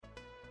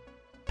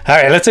All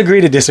right, let's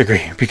agree to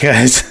disagree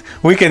because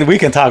we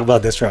can talk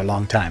about this for a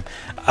long time.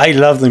 I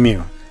love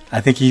Lemieux. I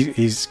think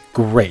he's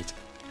great,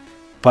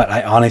 but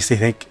I honestly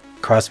think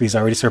Crosby's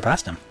already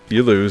surpassed him.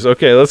 You lose.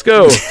 Okay, let's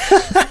go.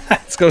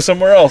 Let's go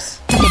somewhere else.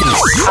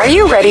 Are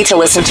you ready to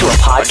listen to a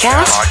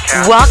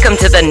podcast? Welcome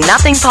to the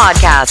Nothing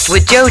Podcast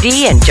with Joe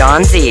D and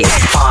John Z.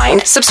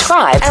 Find,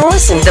 subscribe, and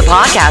listen to the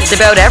podcast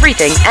about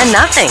everything and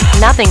nothing.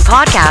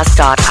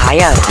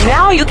 NothingPodcast.io.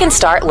 Now you can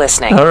start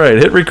listening. All right,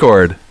 hit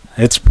record.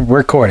 It's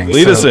recording.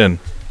 Lead us in.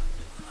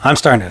 I'm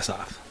starting this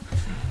off.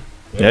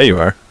 Yeah, you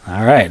are.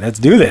 All right, let's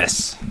do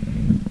this.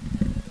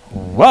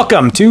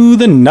 Welcome to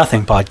the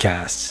Nothing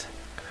Podcast.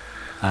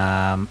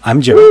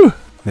 I'm Joe. Woo.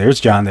 There's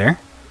John there.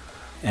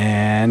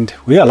 And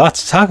we got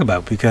lots to talk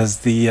about because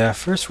the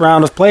first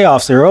round of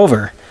playoffs are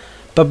over.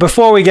 But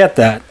before we get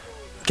to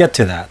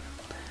that,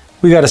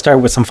 we got to start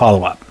with some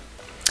follow-up.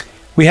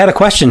 We had a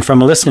question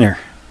from a listener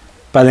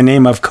by the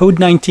name of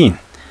Code19.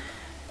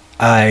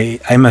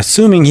 I'm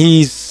assuming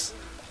he's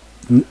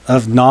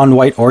of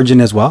non-white origin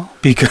as well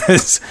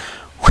because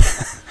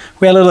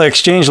we had a little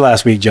exchange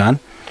last week, John.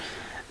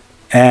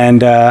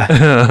 And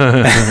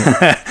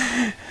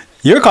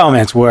your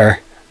comments were,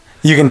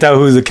 you can tell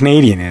who the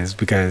Canadian is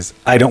because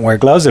I don't wear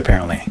gloves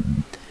apparently.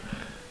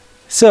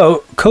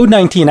 So,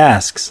 Code19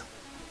 asks,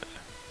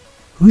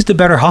 who's the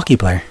better hockey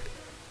player?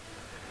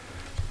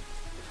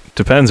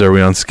 Depends. Are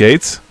we on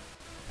skates?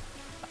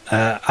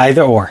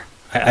 Either or.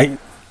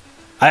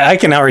 I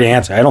can already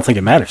answer. I don't think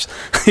it matters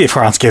if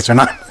we're on skates or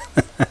not.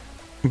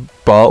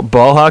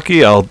 Ball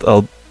hockey, I'll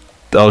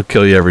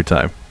kill you every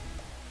time.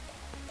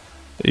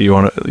 You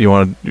want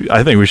to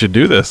I think we should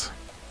do this.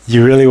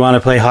 You really want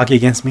to play hockey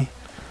against me?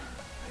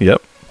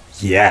 Yep.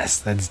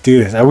 Yes, let's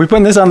do this. Are we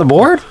putting this on the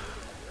board?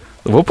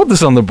 We'll put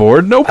this on the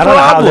board. No problem. I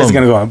don't know how this is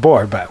going to go on the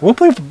board, but we'll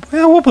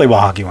play ball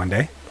hockey one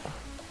day.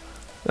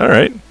 All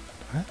right.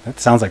 That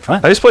sounds like fun.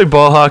 I just played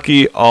ball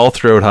hockey all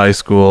throughout high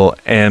school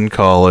and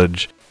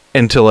college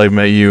until I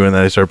met you, and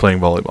then I started playing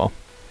volleyball.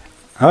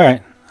 All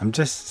right. I'm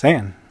just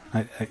saying.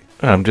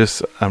 I'm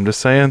just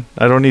saying.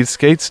 I don't need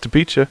skates to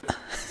beat you.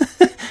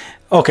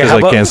 Okay, how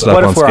about,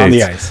 what if we're on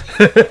the ice?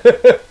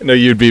 No,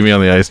 you'd beat me on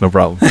the ice, no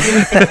problem.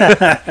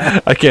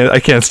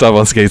 I can't stop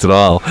on skates at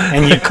all.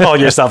 And you call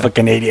yourself a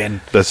Canadian.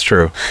 That's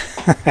true.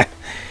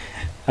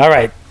 All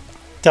right.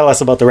 Tell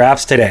us about the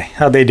Raps today.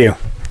 How'd they do?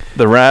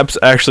 The Raps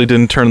actually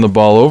didn't turn the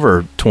ball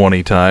over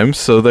 20 times,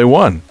 so they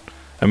won.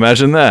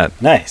 Imagine that.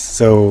 Nice.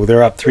 So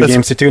they're up 3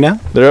 games to 2 now?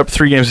 They're up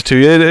 3 games to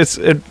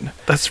 2.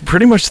 That's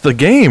pretty much the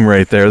game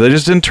right there. They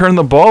just didn't turn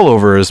the ball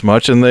over as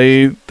much, and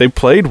they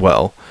played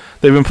well.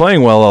 They've been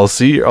playing well all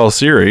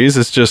series.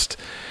 It's just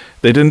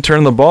they didn't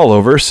turn the ball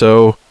over,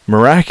 so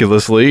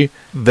miraculously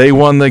they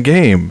won the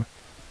game.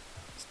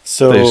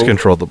 So they just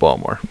controlled the ball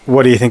more.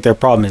 What do you think their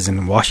problem is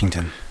in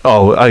Washington?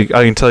 Oh, I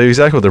can tell you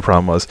exactly what their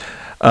problem was.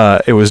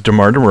 It was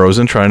DeMar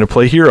DeRozan trying to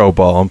play hero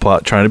ball and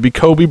trying to be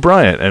Kobe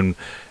Bryant, and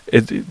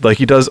it like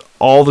he does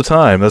all the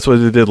time. That's what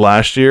he did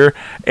last year,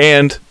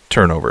 and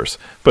turnovers.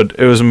 But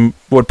it was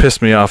what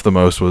pissed me off the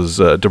most was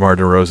DeMar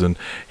DeRozan.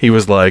 He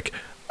was like,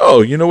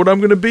 "Oh, you know what I'm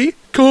going to be?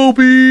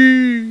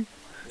 Kobe."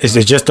 Is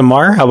it just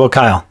DeMar? How about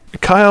Kyle?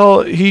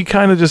 Kyle, he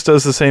kind of just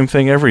does the same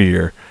thing every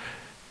year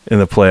in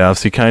the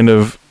playoffs. He kind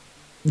of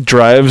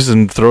drives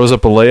and throws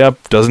up a layup,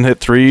 doesn't hit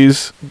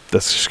threes.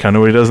 That's just kind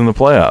of what he does in the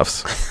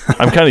playoffs.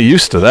 I'm kind of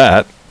used to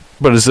that,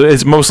 but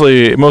it's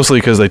mostly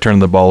because they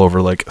turned the ball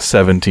over like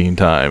 17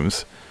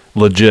 times,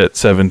 legit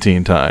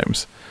 17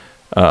 times,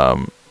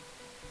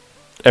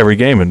 every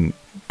game, and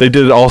they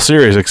did it all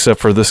series except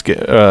for this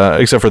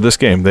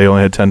game. They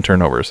only had 10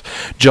 turnovers.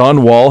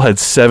 John Wall had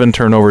 7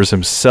 turnovers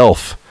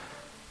himself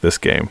this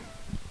game,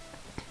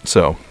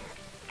 so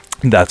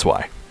that's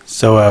why.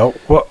 So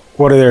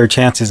what are their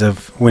chances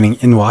of winning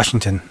in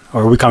Washington,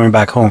 or are we coming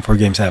back home for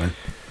Game 7?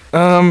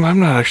 I'm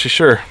not actually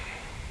sure.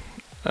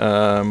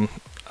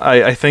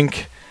 I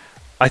think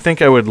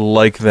I would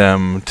like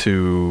them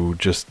to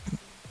just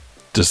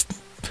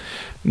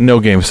no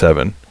Game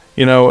 7.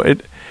 You know,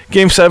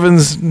 Game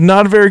 7's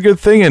not a very good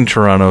thing in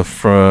Toronto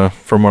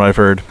from what I've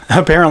heard.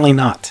 Apparently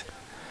not.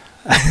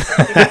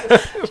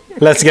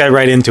 Let's get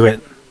right into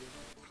it.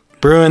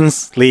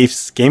 Bruins,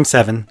 Leafs, Game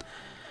 7.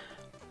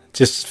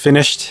 Just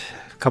finished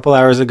a couple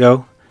hours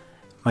ago.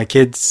 My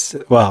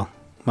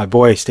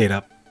boy stayed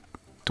up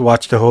to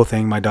watch the whole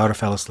thing. My daughter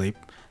fell asleep,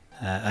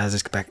 as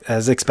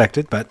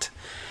expected. But,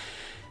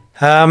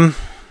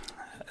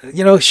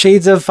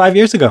 shades of 5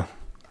 years ago.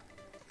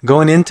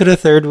 Going into the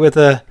third with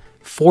a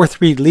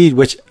 4-3 lead,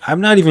 which I'm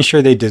not even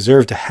sure they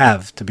deserve to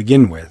have to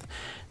begin with.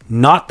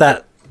 Not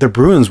that the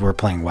Bruins were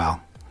playing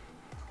well.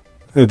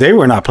 They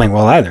were not playing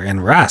well either. And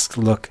Rask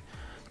looked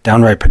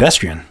downright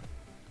pedestrian.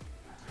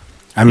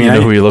 I mean, you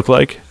know who he looked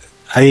like?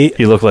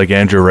 He looked like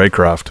Andrew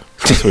Raycroft.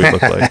 That's what he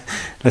looked like.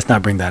 Let's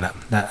not bring that up.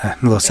 A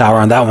little sour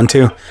on that one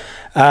too.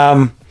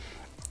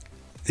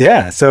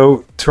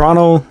 So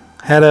Toronto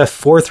had a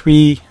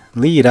 4-3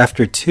 lead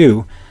after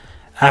 2,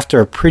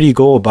 after a pretty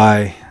goal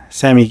by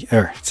Sammy.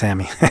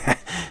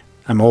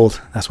 I'm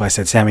old. That's why I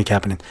said Sammy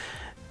Kapanen.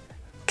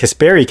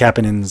 Kasperi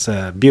Kapanen's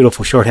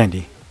beautiful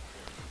shorthandy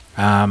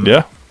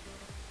Yeah.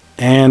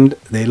 And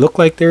they look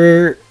like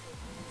they're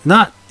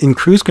not in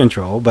cruise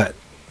control, but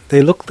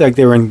they look like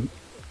they were in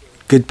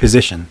good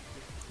position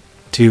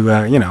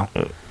to,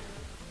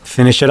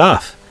 finish it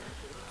off.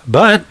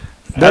 But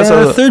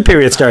the third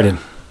period started.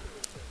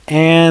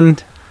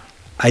 And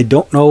I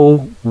don't know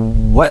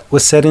what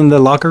was said in the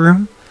locker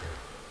room,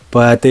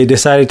 but they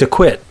decided to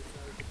quit,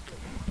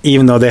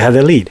 even though they had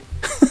the lead.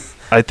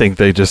 I think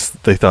they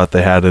thought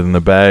they had it in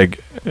the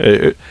bag.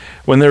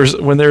 When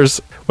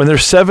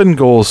there's 7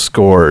 goals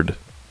scored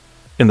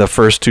in the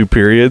first 2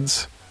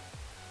 periods,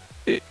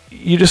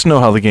 you just know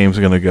how the game's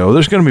going to go.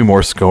 There's going to be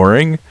more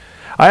scoring.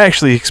 I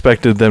actually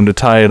expected them to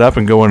tie it up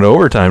and go into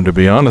overtime, to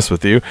be honest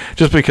with you,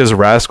 just because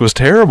Rask was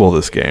terrible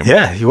this game.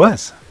 Yeah, he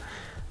was.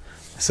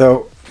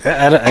 So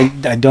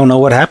I don't know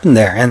what happened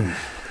there. And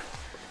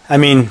I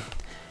mean,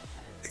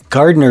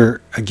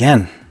 Gardner,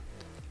 again,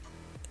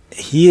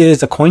 he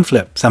is a coin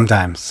flip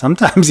sometimes.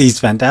 Sometimes he's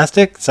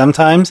fantastic.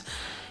 Sometimes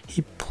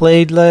he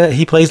plays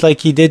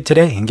like he did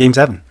today in Game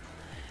 7.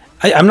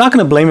 I'm not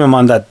going to blame him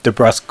on that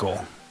DeBrusk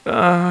goal.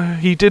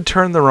 He did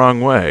turn the wrong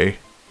way.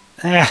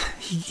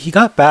 He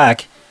got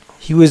back.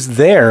 He was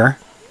there,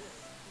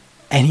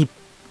 and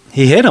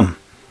he hit him.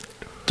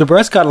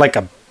 DeBrusk got like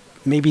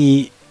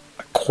maybe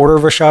a quarter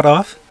of a shot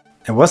off.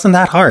 It wasn't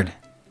that hard.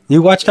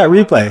 You watch that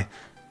replay.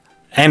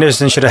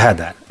 Anderson should have had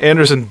that.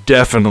 Anderson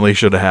definitely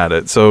should have had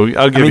it. So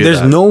I'll give you that.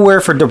 There's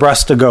nowhere for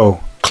DeBrusk to go,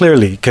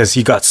 clearly, because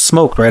he got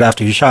smoked right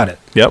after he shot it.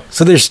 Yep.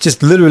 So there's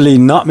just literally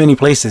not many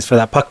places for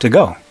that puck to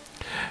go.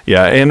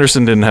 Yeah,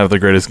 Anderson didn't have the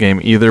greatest game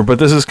either, but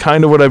this is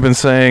kind of what I've been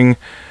saying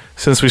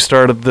since we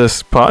started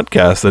this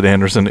podcast, that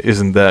Anderson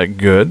isn't that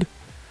good.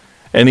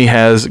 And he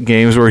has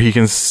games where he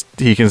can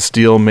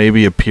steal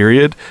maybe a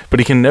period, but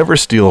he can never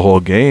steal a whole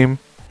game.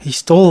 He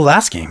stole the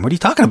last game. What are you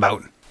talking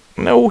about?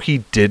 No, he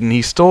didn't.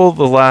 He stole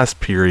the last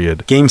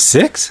period. Game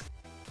 6?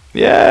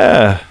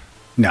 Yeah.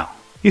 No.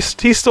 He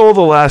stole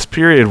the last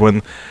period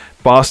when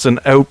Boston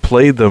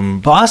outplayed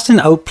them. Boston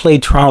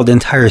outplayed Toronto the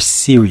entire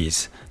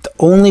series. The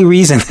only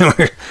reason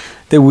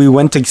that we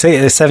went to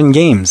 7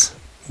 games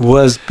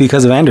was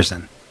because of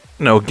Anderson.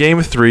 No,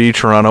 Game 3,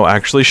 Toronto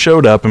actually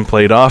showed up and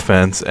played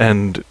offense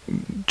and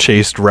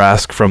chased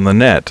Rask from the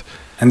net.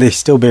 And they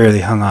still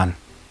barely hung on.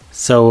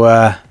 So,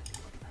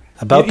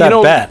 about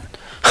that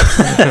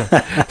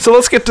bet. So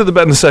let's get to the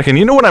bet in a second.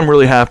 You know what I'm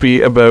really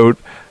happy about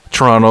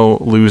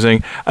Toronto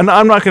losing? And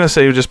I'm not going to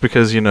say just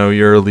because,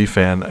 you're a Leaf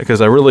fan,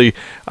 because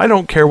I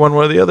don't care one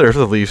way or the other if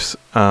the Leafs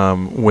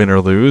win or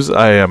lose.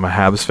 I am a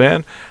Habs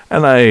fan,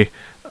 and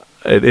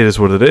it is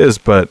what it is.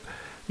 But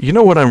you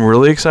know what I'm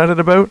really excited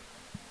about?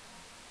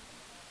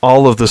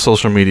 All of the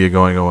social media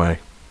going away.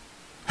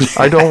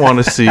 I don't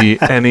want to see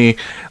any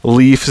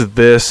Leafs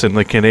this and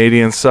the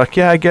Canadians suck.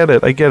 Yeah, I get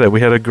it. We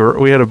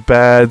had a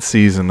bad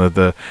season of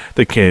the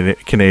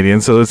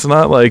Canadians, so it's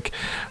not like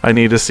I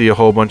need to see a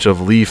whole bunch of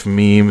Leaf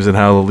memes and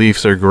how the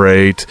Leafs are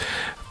great.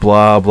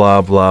 Blah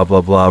blah blah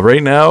blah blah.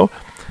 Right now,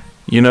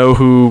 you know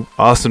who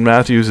Austin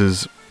Matthews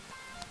is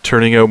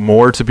turning out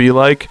more to be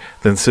like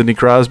than Sidney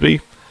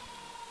Crosby?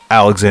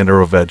 Alexander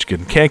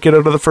Ovechkin. Can't get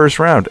out of the first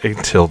round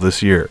until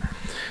this year.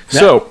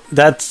 So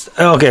that's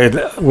okay.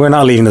 We're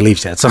not leaving the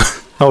Leafs yet, so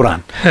hold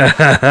on.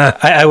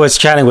 I was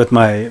chatting with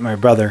my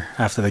brother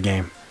after the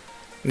game.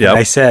 Yeah,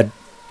 I said,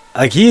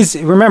 he's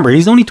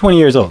only 20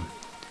 years old,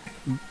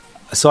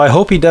 so I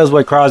hope he does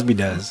what Crosby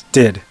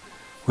did,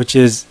 which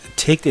is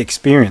take the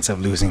experience of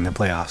losing the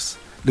playoffs,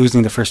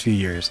 losing the first few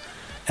years,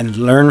 and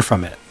learn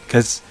from it,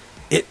 because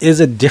it is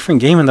a different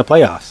game in the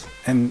playoffs,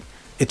 and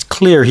it's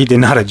clear he did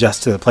not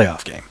adjust to the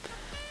playoff game.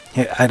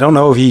 I don't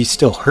know if he's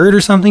still hurt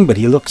or something, but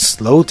he looked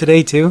slow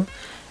today too.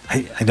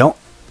 I don't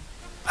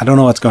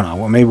know what's going on.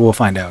 Well, maybe we'll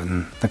find out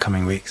in the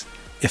coming weeks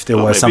if there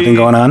was something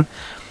going on,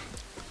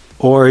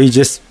 or he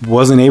just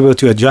wasn't able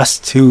to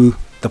adjust to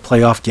the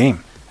playoff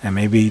game. And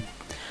maybe,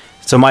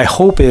 so my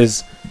hope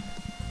is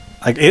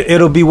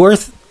it'll be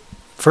worth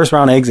first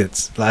round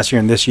exits last year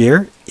and this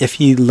year if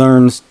he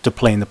learns to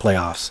play in the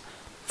playoffs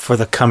for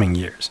the coming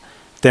years.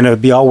 Then it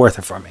would be all worth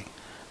it for me.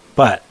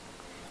 But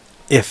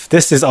if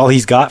this is all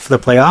he's got for the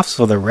playoffs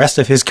for the rest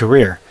of his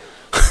career,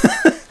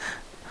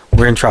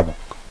 we're in trouble.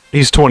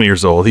 He's 20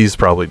 years old. He's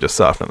probably just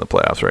soft in the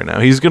playoffs right now.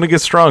 He's going to get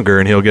stronger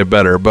and he'll get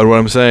better. But what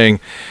I'm saying,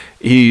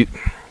 he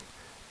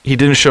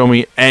didn't show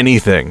me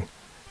anything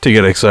to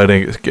get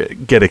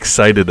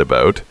excited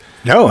about.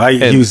 No,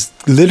 he was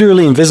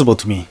literally invisible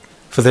to me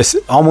for this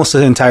almost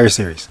the entire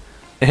series.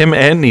 Him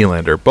and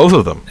Nylander, both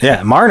of them.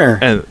 Yeah,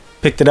 Marner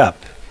picked it up.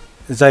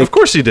 It's like, of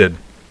course he did.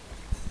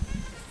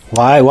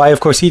 Why? Of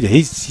course he did.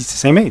 He's the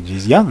same age.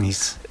 He's young.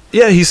 He's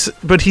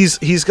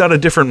got a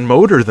different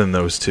motor than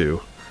those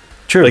two.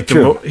 True.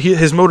 True.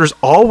 His motor's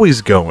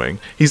always going.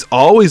 He's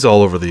always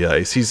all over the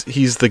ice.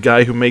 He's the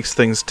guy who makes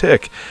things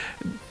tick.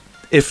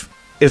 If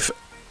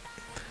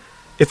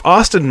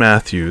Austin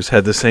Matthews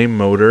had the same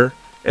motor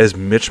as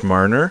Mitch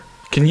Marner,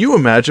 can you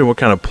imagine what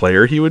kind of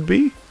player he would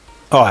be?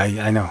 Oh,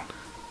 I know.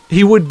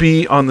 He would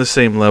be on the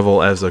same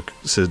level as a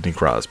Sidney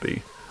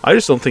Crosby. I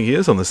just don't think he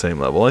is on the same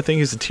level. I think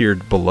he's a tier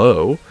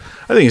below.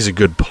 I think he's a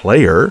good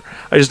player.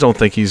 I just don't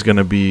think he's going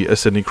to be a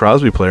Sidney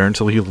Crosby player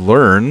until he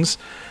learns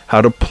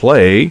how to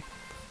play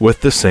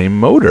with the same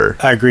motor.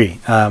 I agree.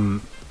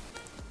 And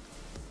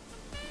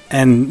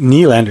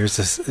Nylander's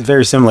is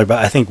very similar, but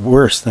I think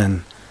worse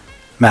than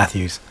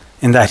Matthews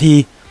in that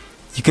he's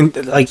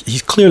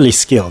clearly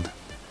skilled,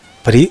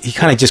 but he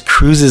kind of just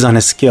cruises on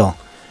his skill,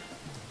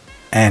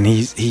 and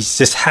he's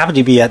just happy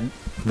to be at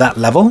that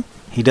level.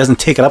 He doesn't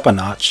take it up a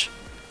notch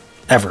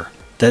ever.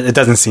 It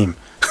doesn't seem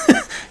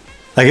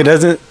like it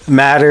doesn't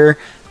matter.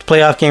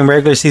 Playoff game,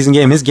 regular season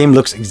game, his game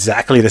looks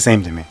exactly the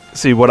same to me.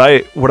 See, what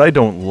I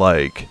don't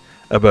like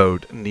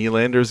about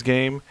Nylander's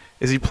game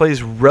is he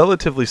plays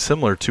relatively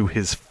similar to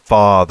his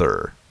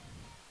father.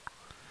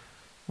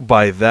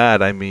 By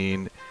that, I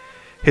mean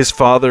his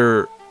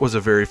father was a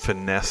very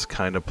finesse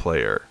kind of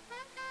player.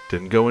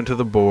 Didn't go into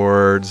the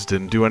boards,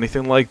 didn't do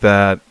anything like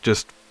that.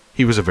 Just,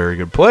 he was a very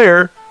good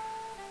player,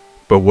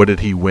 but what did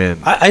he win?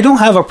 I don't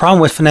have a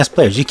problem with finesse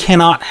players. You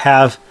cannot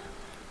have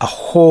a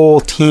whole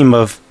team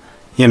of,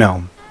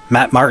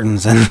 Matt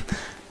Martins and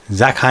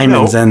Zach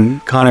Hymans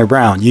and Connor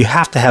Brown. You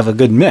have to have a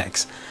good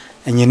mix.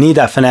 And you need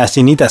that finesse,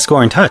 you need that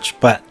scoring touch,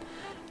 but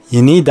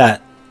you need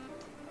that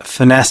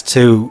finesse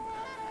to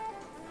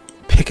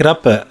pick it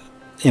up a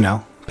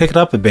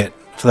bit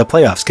for the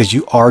playoffs, because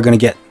you are going to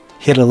get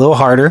hit a little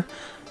harder,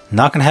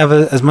 not going to have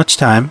as much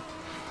time.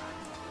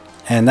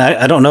 And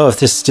I don't know if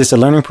this is just a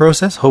learning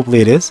process.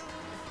 Hopefully it is.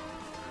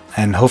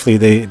 And hopefully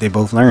they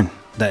both learn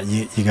that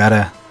you got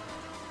to,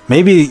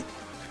 maybe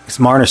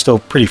Marner's still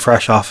pretty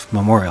fresh off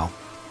Memorial,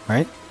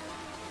 right?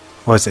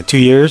 What was it, 2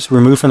 years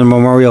removed from the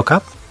Memorial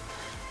Cup?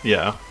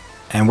 Yeah.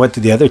 And what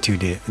did the other two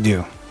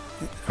do?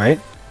 Right?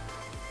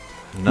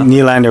 Nothing.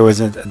 Nylander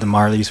was at the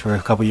Marlies for a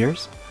couple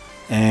years,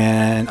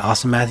 and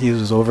Austin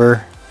Matthews was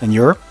over in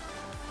Europe.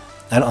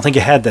 I don't think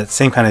it had that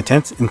same kind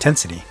of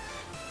intensity,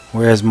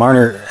 whereas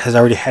Marner has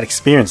already had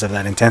experience of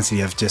that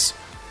intensity of just,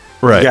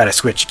 right. You got to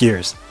switch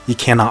gears. You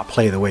cannot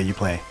play the way you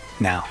play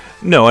now.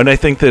 No, and I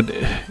think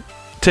that,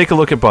 take a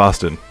look at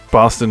Boston.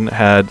 Boston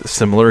had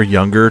similar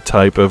younger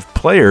type of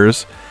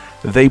players.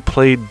 They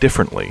played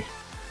differently.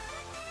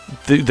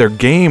 Their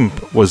game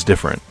was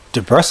different.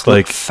 DeBrusk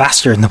looked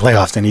faster in the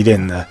playoffs than he did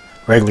in the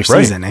regular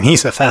season, and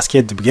he's a fast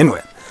kid to begin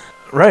with.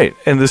 Right,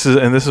 and this is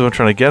what I'm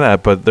trying to get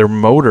at. But their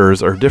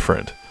motors are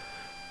different.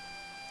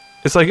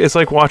 It's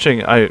like watching.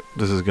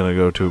 This is going to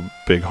go to a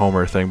big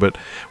Homer thing, but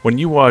when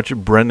you watch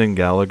Brendan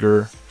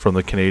Gallagher from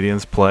the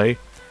Canadiens play,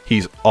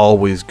 he's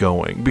always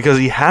going because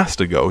he has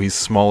to go. He's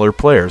smaller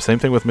players. Same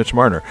thing with Mitch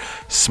Marner.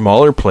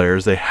 Smaller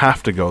players, they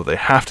have to go. They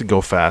have to go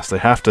fast. They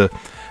have to.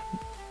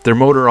 Their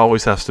motor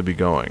always has to be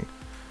going.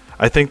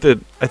 I think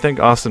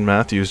Austin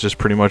Matthews just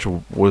pretty much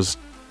was.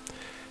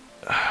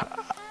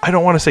 I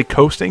don't want to say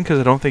coasting, because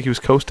I don't think he was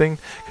coasting,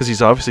 because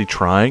he's obviously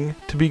trying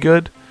to be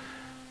good.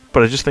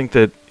 But I just think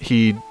that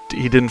he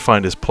didn't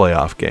find his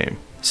playoff game.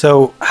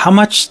 So how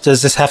much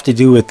does this have to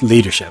do with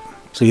leadership?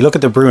 So you look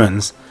at the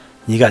Bruins,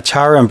 you got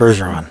Chara and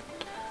Bergeron.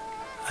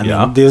 I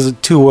mean, those are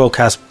two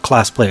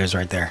world-class players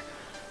right there.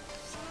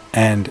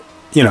 And,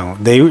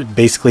 they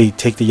basically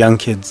take the young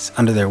kids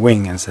under their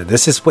wing and said,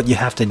 this is what you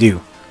have to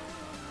do.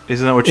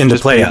 Isn't that what you in the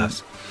just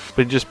playoffs?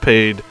 But you just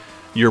paid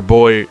your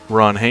boy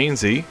Ron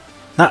Hainsey.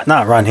 Not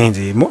Ron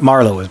Hainsey.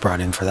 Marlowe was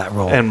brought in for that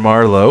role. And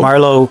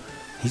Marlowe,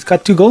 he's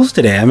got 2 goals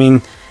today. I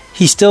mean,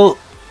 he's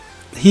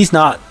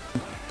not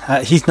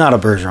a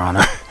Bergeron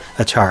or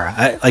a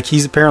Chara.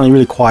 He's apparently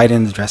really quiet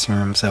in the dressing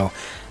room. So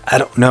I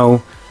don't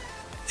know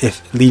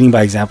if leading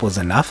by example is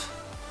enough.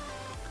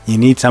 You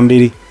need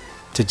somebody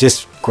to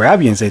just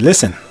grab you and say,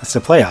 "Listen, it's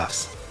the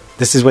playoffs.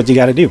 This is what you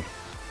got to do."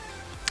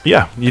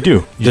 Yeah, you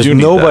do. There's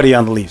nobody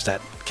on the Leafs that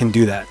can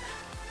do that,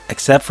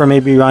 except for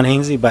maybe Ron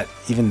Hainsey. But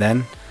even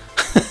then,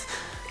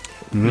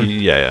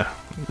 yeah,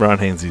 Ron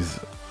Hainsey's.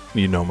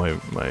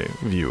 My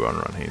view on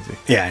Ron Hainsey.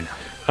 Yeah,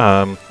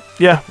 I know.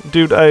 Yeah,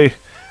 dude, I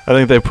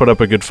think they put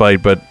up a good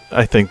fight, but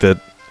I think that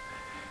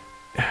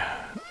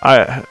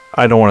I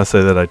don't want to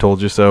say that I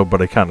told you so,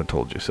 but I kind of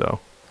told you so.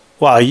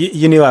 Well,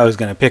 you knew I was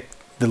going to pick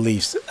the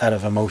Leafs out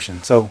of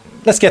emotion. So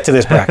let's get to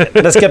this bracket.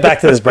 Let's get back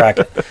to this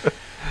bracket.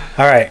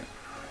 All right.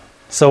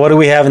 So what do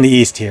we have in the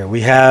East here?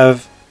 We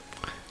have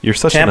You're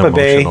such Tampa an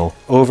emotional Bay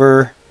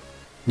over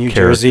New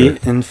character. Jersey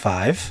in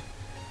 5.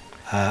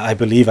 I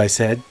believe I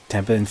said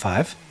Tampa in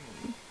 5.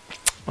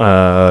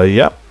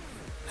 Yep.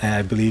 And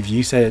I believe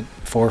you said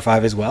 4 or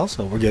 5 as well,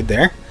 so we're good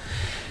there.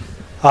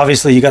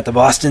 Obviously, you got the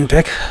Boston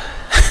pick.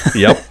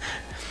 Yep.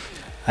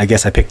 I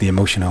guess I picked the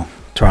emotional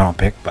Toronto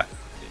pick, but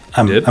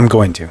I'm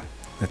going to.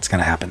 That's going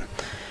to happen.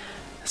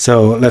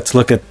 So let's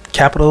look at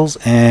Capitals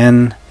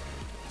and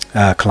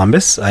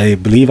Columbus. I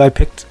believe I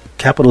picked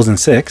Capitals in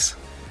 6.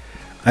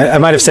 I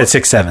might have said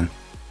 6-7.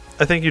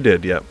 I think you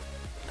did, yep.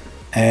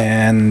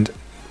 And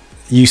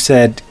you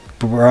said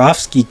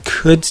Bobrovsky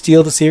could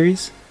steal the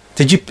series.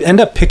 Did you end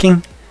up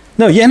picking?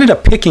 No, you ended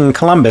up picking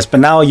Columbus, but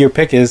now your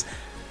pick is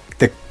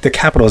the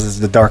Capitals is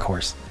the dark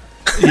horse.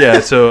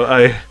 Yeah, so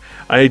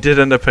I did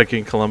end up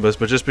picking Columbus,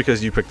 but just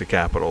because you picked the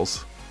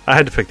Capitals. I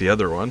had to pick the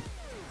other one.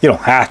 You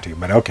don't have to,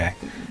 but okay.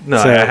 No,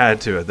 So- I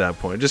had to at that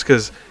point, just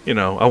because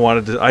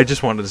I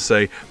just wanted to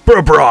say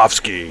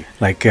Bobrovsky,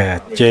 Like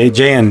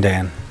Jay and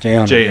Dan. Jay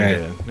and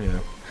Dan. Yeah.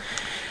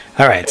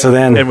 All right, so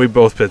then And we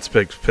both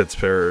picked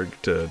Pittsburgh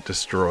to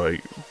destroy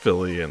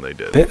Philly, and they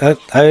did.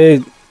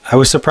 I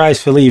was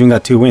surprised Philly even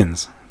got 2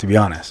 wins, to be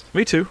honest.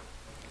 Me too.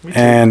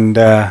 And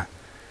I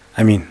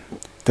mean,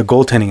 the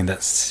goaltending in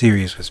that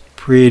series was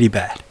pretty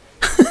bad.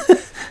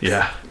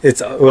 Yeah.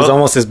 It was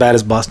almost as bad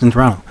as Boston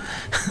Toronto.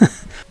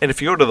 And if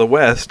you go to the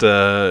West,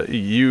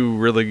 you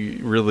really,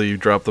 really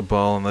dropped the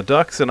ball on the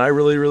Ducks, and I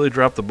really, really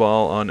dropped the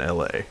ball on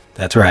LA.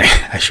 That's right,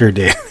 I sure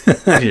did.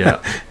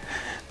 Yeah.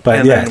 But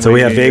And yeah, then so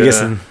we have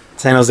Vegas and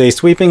San Jose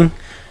sweeping,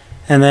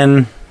 and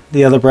then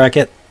the other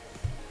bracket,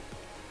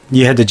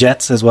 you had the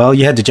Jets as well.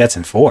 You had the Jets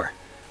in 4.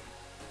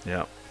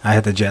 Yeah. I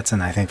had the Jets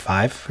in, I think,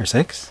 5 or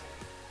 6.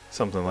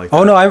 Something like that.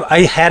 Oh no,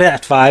 I had it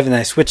at 5 and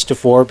I switched to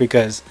 4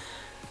 because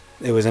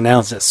it was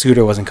announced that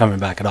Suter wasn't coming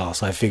back at all.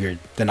 So I figured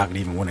they're not going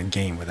to even win a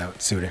game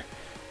without Suter,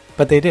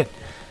 but they did.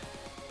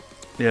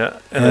 Yeah.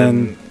 And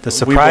then the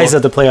surprise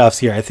of the playoffs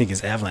here, I think,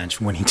 is Avalanche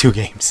winning 2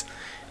 games,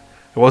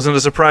 it wasn't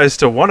a surprise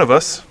to one of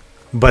us,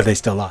 but they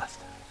still lost.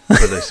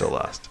 but they still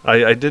lost.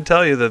 I did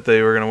tell you that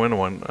they were going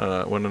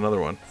to win another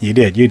one. You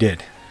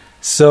did.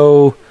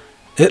 So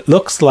it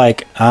looks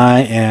like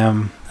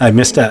I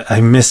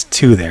missed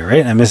 2 there,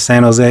 right? I missed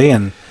San Jose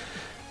and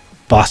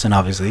Boston,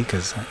 obviously,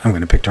 because I'm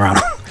going to pick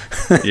Toronto.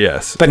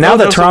 Yes. But now Oh,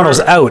 that no, so Toronto's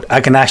out,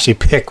 I can actually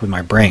pick with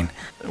my brain.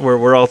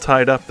 we're all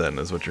tied up then,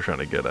 is what you're trying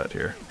to get at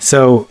here.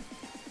 So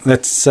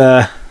let's.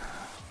 Are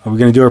we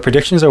going to do our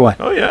predictions or what?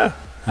 Oh yeah.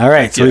 All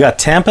right. So we Yeah. got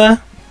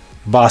Tampa,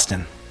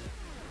 Boston.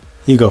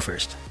 You go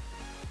first.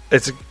 I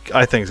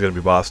think it's going to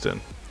be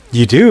Boston.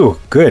 You do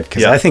good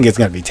because Yeah. I think it's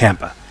going to be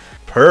Tampa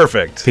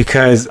Perfect.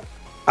 because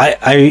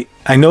I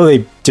know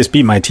they just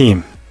beat my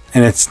team,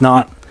 and it's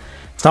not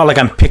like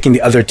I'm picking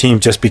the other team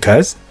just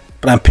because,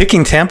 but I'm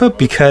picking Tampa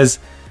because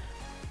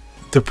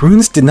the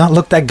Bruins did not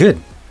look that good.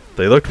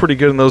 They looked pretty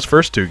good in those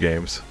first 2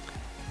 games.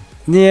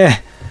 Yeah,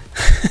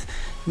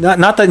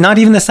 not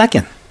even the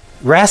second.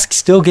 Rask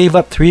still gave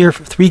up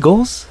 3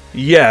 goals.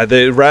 Yeah,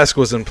 Rask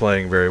wasn't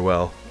playing very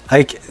well.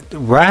 Like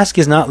Rask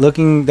is not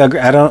looking that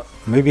great.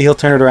 Maybe he'll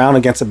turn it around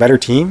against a better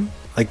team.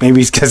 Like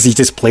maybe it's because he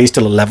just plays to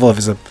the level of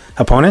his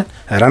opponent.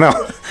 I don't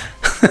know.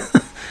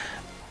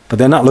 But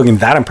they're not looking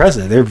that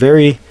impressive. They're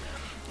very.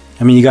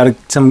 I mean, you got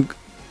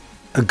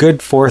a good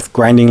 4th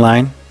grinding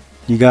line.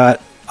 You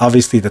got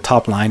obviously the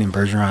top line in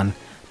Bergeron,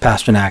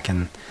 Pasternak,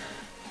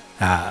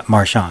 and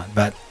Marchand.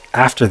 But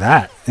after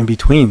that, in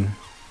between,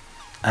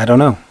 I don't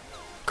know.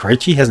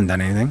 Krejci hasn't done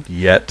anything.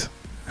 Yet.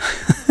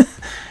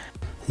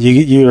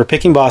 You're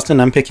picking Boston.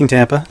 I'm picking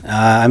Tampa.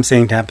 I'm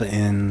saying Tampa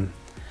in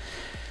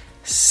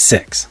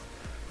 6.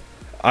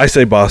 I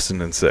say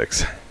Boston in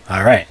 6.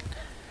 All right.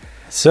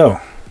 So,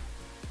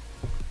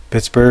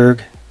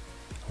 Pittsburgh,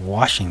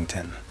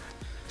 Washington.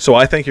 So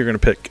I think you're going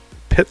to pick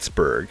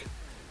Pittsburgh,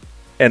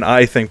 and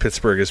I think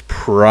Pittsburgh is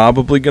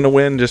probably going to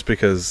win just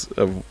because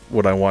of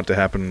what I want to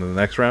happen in the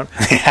next round.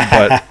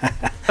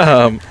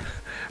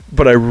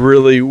 But I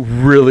really,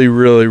 really,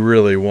 really,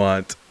 really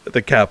want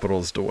the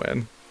Capitals to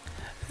win.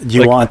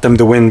 You want them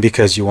to win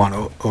because you want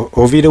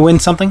Ovi to win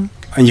something?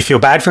 And you feel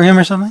bad for him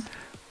or something?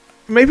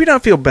 Maybe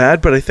not feel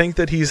bad, but I think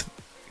that he's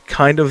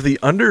kind of the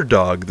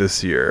underdog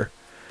this year.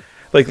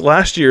 Like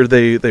last year,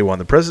 they won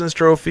the President's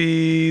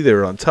Trophy. They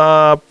were on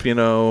top.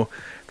 The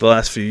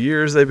last few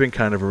years, they've been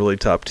kind of a really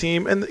top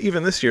team. And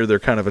even this year, they're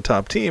kind of a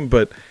top team.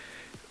 But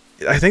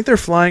I think they're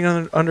flying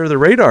under the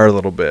radar a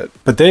little bit.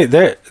 But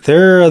they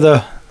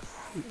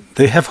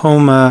have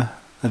home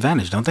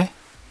advantage, don't they?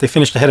 They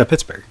finished ahead of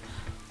Pittsburgh.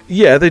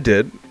 Yeah, they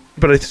did.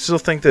 But I still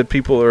think that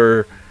people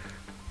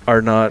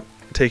are not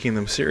taking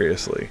them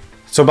seriously.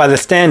 So by the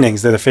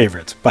standings, they're the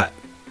favorites. But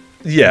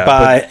Yeah,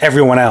 by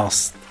everyone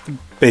else,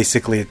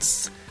 basically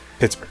it's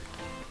Pittsburgh.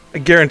 I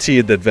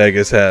guaranteed that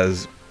Vegas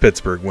has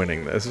Pittsburgh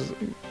winning this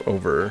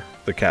over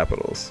the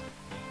Capitals.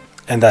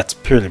 And that's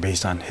purely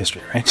based on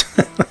history, right?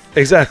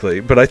 Exactly,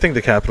 but I think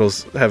the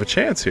Capitals have a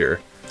chance here,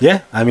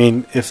 Yeah, I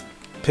mean, if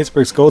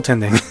Pittsburgh's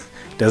goaltending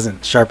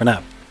doesn't sharpen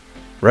up.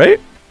 right?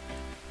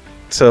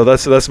 So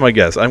that's my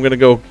guess. I'm going to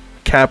go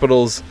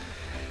Capitals.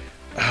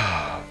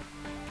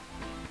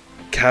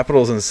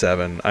 Capitals in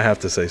 7. I have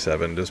to say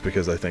 7 just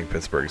because I think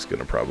Pittsburgh's going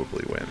to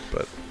probably win.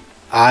 But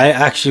I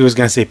actually was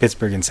going to say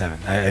Pittsburgh in 7.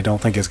 I don't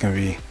think it's going to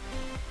be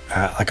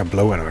like a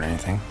blowout or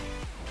anything.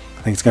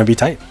 I think it's going to be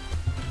tight.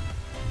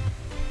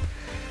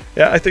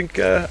 yeah, I think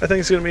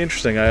it's going to be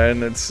interesting.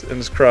 And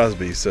it's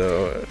Crosby,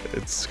 so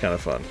it's kind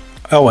of fun.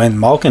 Oh, and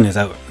Malkin is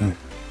out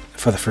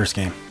for the first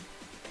game.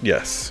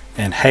 Yes,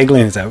 And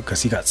Hagelin is out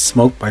because he got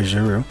smoked by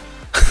Giroux.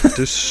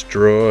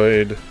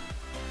 destroyed.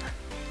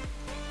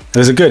 It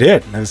was a good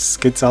hit. It was a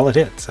good, solid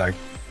hit. So I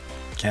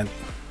don't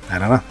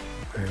know.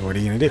 What are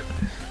you going to do?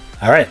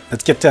 All right,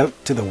 let's get to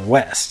the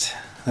West.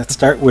 Let's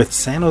start with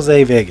San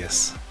Jose,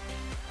 Vegas.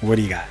 What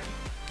do you got?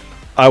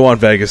 I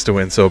want Vegas to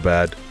win so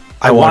bad.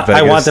 I want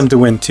them to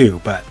win too,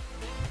 but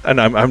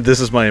and I'm this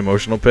is my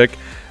emotional pick.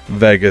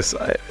 Vegas,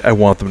 I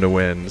want them to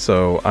win,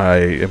 so I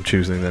am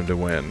choosing them to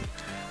win.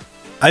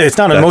 It's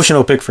not an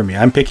emotional pick for me.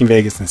 I'm picking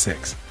Vegas in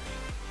 6.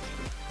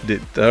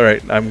 All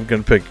right, I'm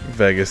going to pick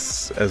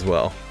Vegas as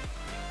well.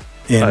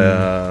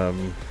 I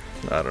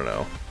don't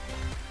know.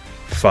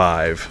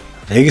 5.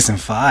 Vegas in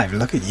 5.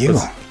 Look at you.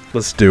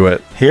 Let's do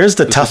it. Here's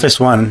the toughest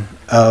one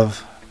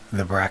of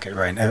the bracket,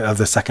 right? Of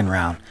the second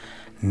round.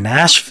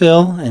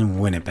 Nashville and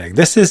Winnipeg.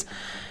 This is,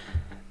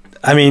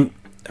 I mean,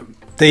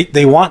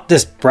 they want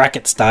this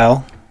bracket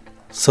style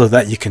so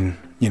that you can,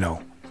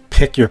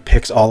 pick your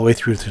picks all the way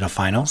through to the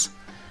finals,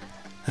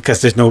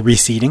 because there's no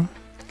reseeding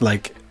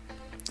like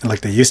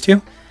they used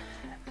to.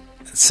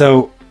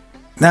 So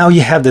now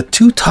you have the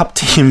 2 top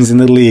teams in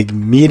the league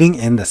meeting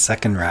in the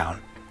second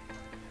round.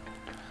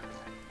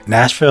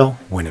 Nashville,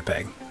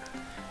 Winnipeg.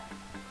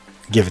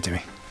 Give it to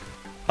me.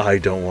 I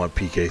don't want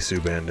PK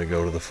Subban to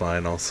go to the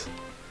finals.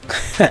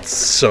 It's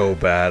so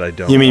bad. I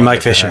don't. You mean want Mike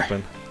it to Fisher?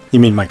 happen. You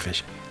mean Mike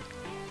Fisher?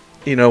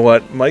 You know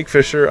what? Mike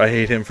Fisher, I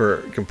hate him for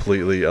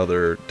completely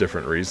other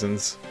different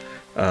reasons.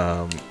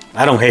 I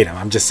don't hate him.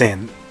 I'm just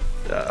saying.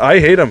 I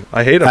hate him.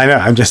 I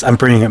know. I'm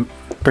bringing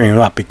him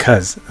up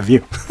because of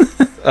you.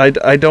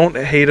 I don't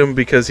hate him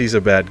because he's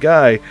a bad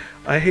guy.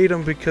 I hate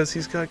him because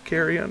he's got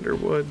Carrie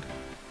Underwood.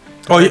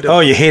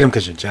 You hate him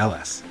because you're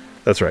jealous.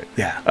 That's right.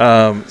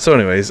 Yeah. So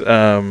anyways,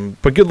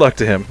 but good luck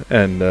to him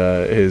and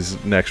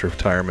his next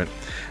retirement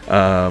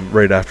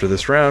right after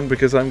this round,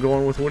 because I'm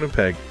going with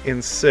Winnipeg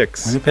in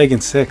 6. Winnipeg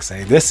in 6.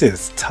 Hey, this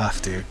is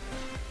tough, dude.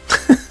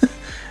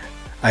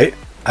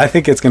 I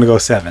think it's going to go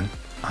 7. If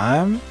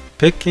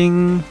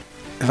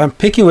I'm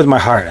picking with my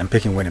heart, I'm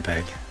picking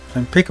Winnipeg. If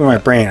I'm picking with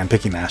my brain, I'm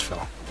picking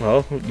Nashville.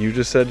 Well, you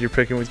just said you're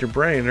picking with your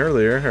brain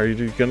earlier. Are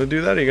you going to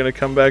do that? Are you going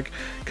to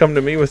come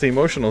to me with the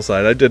emotional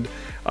side?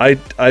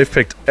 I've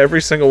picked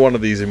every single one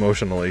of these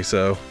emotionally,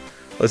 so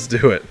let's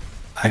do it.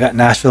 I got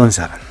Nashville in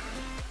 7.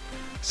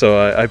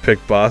 So I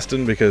picked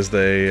Boston because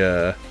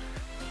they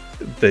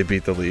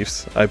beat the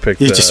Leafs.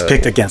 You just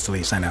picked against the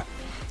Leafs, I know.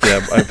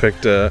 Yeah, I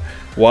picked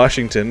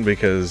Washington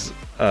because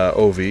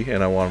Ovi,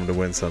 and I want him to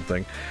win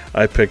something.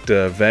 I picked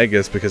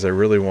Vegas because I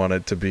really want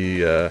it to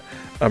be a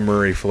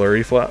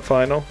Murray-Fleury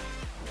final.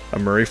 A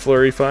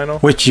Murray-Fleury final.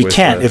 Which you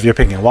can't if you're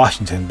picking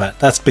Washington, but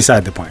that's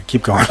beside the point.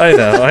 Keep going.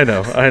 I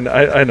know.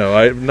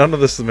 None of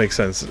this makes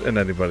sense in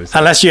anybody's.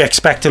 Unless you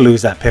expect to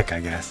lose that pick, I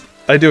guess.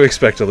 I do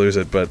expect to lose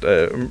it, but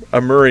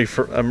a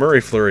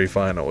Murray-Fleury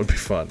final would be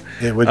fun.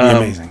 It would be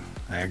amazing.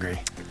 I agree.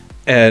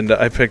 And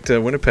I picked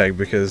Winnipeg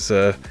because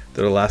they're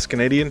the last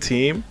Canadian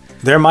team.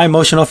 They're my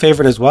emotional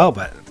favorite as well,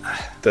 but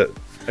I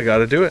got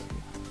to do it.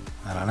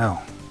 I don't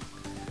know.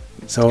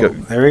 So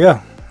there we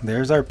go.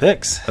 There's our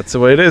picks. That's the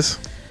way it is.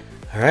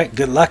 All right.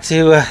 Good luck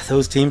to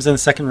those teams in the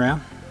second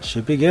round.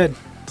 Should be good.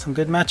 Some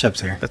good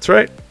matchups here. That's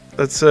right.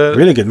 That's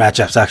really good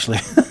matchups, actually.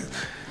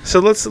 So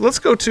let's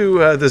go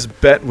to this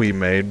bet we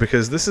made,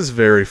 because this is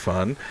very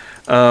fun.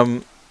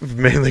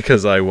 Mainly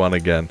because I won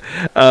again.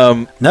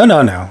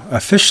 No.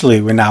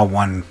 Officially, we're now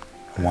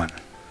 1-1.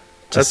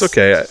 That's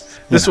okay.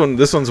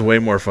 This one's way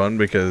more fun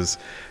because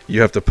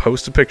you have to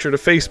post a picture to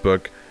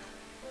Facebook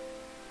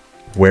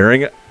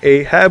wearing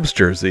a Habs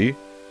jersey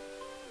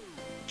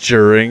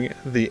during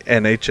the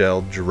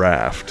NHL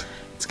draft.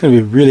 It's going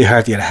to be really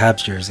hard to get a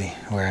Habs jersey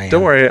where I am.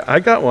 Don't worry, I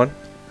got one.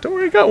 Don't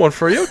worry, I got one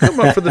for you. I'll come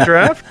up for the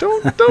draft.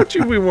 Don't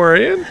you be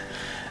worrying.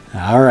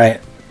 All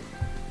right.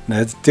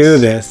 Let's do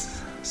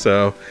this.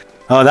 So,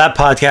 that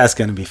podcast is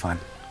going to be fun.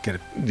 Get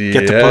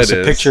to post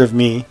a picture of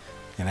me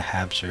in a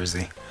Habs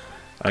jersey.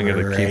 I'm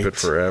going to keep it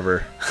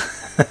forever.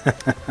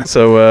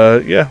 So,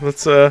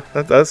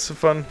 that's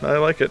fun. I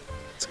like it.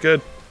 It's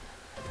good.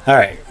 All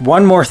right.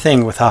 One more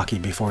thing with hockey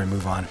before we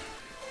move on.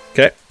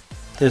 Okay.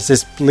 There's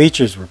this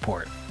Bleachers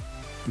report.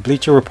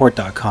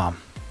 BleacherReport.com.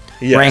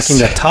 Yes. Ranking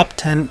the top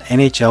 10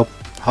 NHL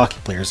hockey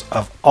players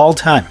of all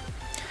time.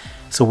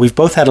 So we've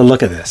both had a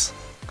look at this.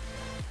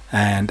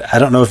 And I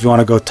don't know if you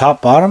want to go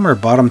top, bottom, or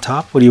bottom,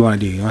 top. What do you want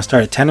to do? You want to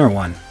start at 10 or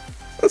 1?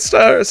 Let's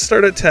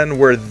start at 10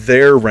 where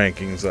their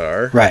rankings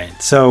are. Right.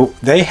 So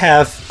they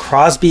have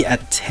Crosby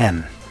at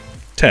 10.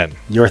 10.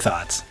 Your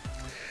thoughts?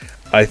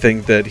 I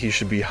think that he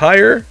should be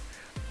higher.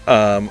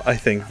 I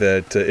think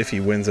that if he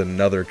wins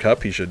another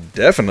cup, he should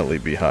definitely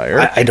be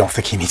higher. I don't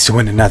think he needs to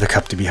win another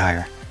cup to be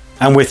higher.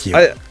 I'm with you.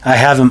 I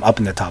have him up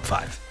in the top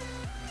 5.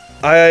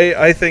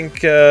 I think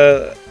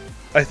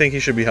he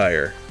should be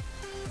higher.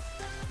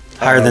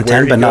 Higher than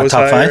 10, but not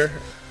top 5?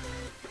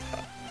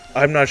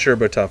 I'm not sure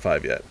about top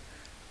 5 yet.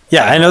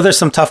 Yeah, I know there's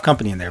some tough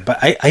company in there, but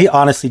I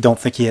honestly don't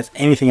think he has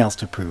anything else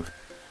to prove.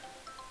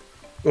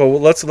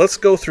 Well, let's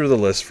go through the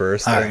list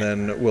first, all and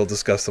then we'll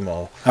discuss them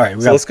all. All right,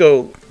 let's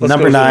go.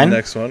 Number 9. The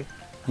next one.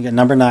 We got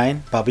number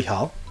 9, Bobby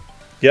Hull.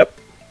 Yep.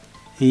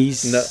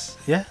 He's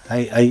yeah.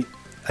 I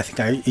think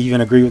I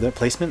even agree with that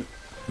placement.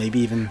 Maybe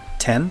even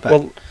 10.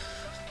 But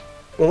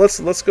well, let's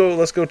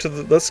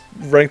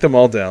rank them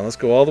all down. Let's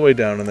go all the way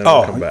down, and then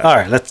we'll come back. All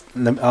right.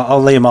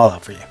 I'll lay them all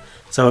out for you.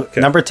 So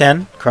number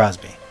 10,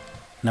 Crosby.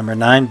 Number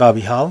 9,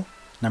 Bobby Hull.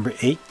 Number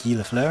 8, Guy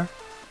Lafleur.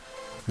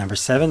 Number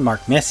 7,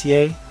 Marc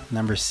Messier.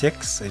 Number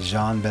 6,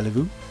 Jean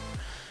Beliveau.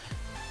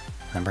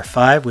 Number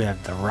 5, we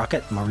have the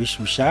Rocket, Maurice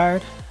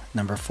Richard.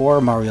 Number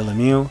 4, Mario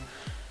Lemieux.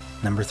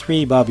 Number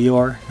 3, Bobby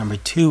Orr. Number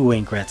 2,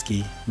 Wayne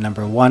Gretzky.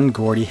 Number 1,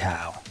 Gordie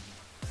Howe.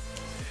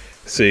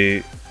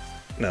 See,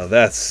 now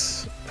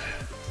that's...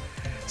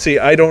 See,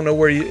 I don't know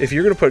where you... If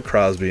you're going to put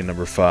Crosby in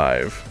number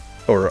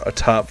 5, or a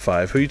top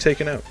 5, who are you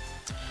taking out?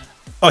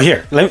 Oh,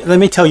 here, let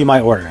me tell you my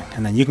ordering,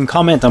 and then you can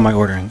comment on my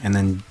ordering, and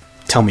then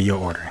tell me your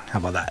ordering. How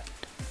about that?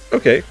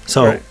 Okay.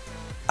 So, right.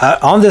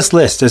 On this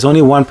list, there's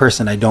only one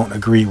person I don't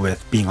agree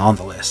with being on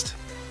the list.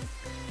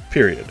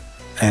 Period.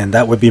 And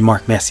that would be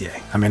Mark Messier.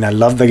 I mean, I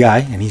love the guy,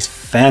 and he's a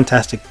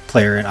fantastic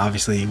player, and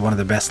obviously one of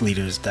the best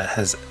leaders that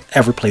has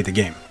ever played the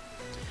game.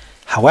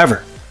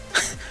 However,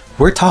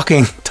 we're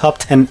talking top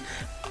 10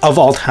 of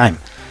all time.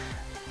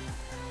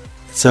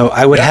 So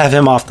I would have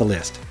him off the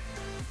list.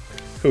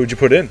 Who would you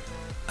put in?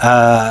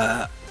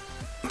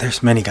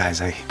 There's many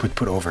guys I would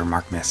put over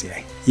Mark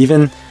Messier.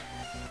 Even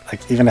a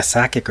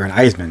Sakic or an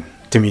Eisman,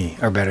 to me,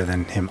 are better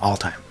than him all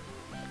time.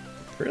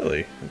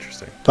 Really?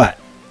 Interesting. But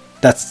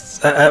that's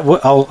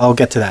I'll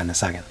get to that in a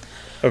second.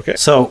 Okay.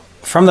 So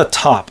from the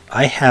top,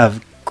 I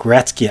have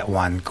Gretzky at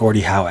 1,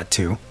 Gordie Howe at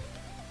 2.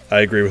 I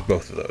agree with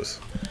both of those.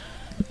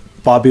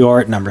 Bobby Orr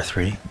at number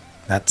 3.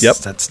 That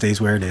stays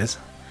where it is.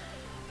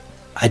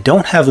 I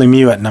don't have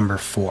Lemieux at number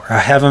 4. I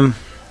have him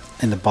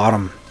in the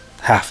bottom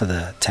half of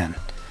the 10.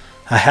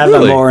 I have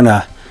him more in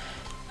a...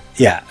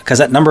 Yeah,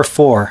 because at number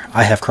 4,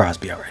 I have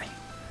Crosby already.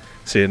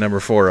 See, at number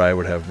 4, I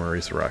would have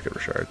Maurice the Rocket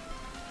Richard.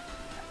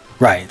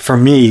 Right. For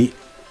me,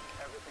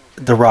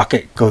 the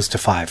Rocket goes to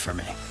 5 for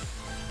me.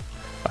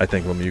 I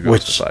think Lemieux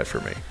goes to 5 for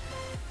me.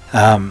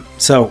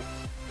 So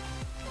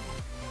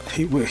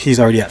he's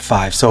already at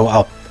 5. So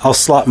I'll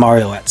slot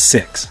Mario at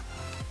 6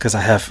 because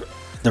I have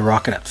the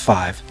Rocket at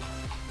 5.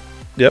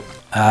 Yep.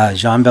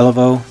 Jean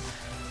Beliveau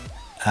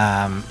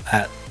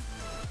at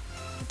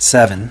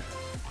 7.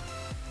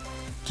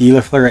 Guy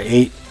Lafleur at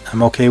 8,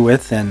 I'm okay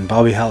with, and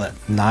Bobby Hull at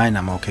 9,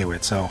 I'm okay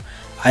with. So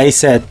I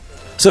said,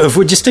 so if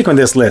we just stick on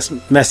this list,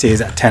 Messier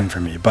is at 10 for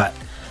me. But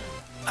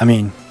I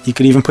mean, you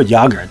could even put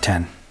Jágr at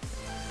 10.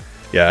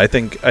 Yeah, I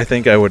think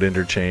I would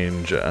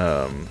interchange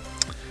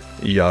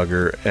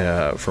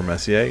Jágr for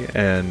Messier,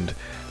 and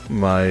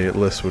my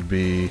list would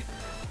be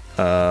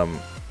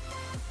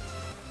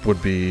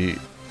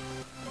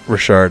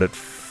Richard at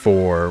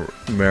 4,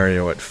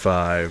 Mario at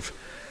 5,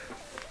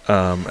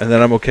 and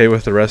then I'm okay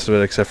with the rest of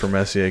it except for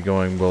Messier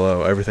going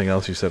below. Everything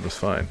else you said was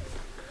fine.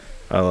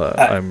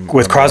 I'm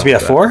Crosby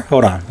at 4?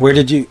 Hold on. Where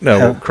did you...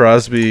 No,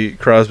 Crosby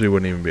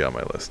wouldn't even be on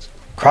my list.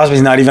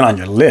 Crosby's not even on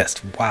your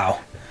list. Wow.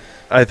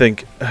 I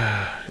think,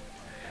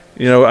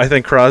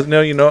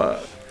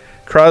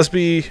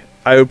 Crosby,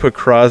 I would put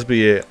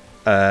Crosby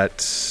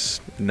at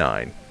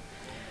 9.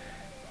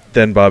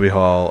 Then Bobby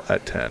Hall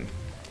at 10.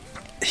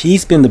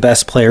 He's been the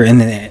best player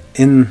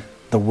in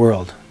the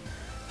world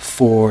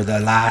for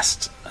the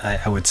last,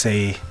 I would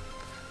say,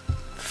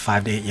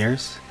 5 to 8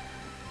 years.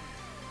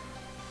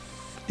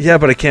 Yeah,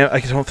 but I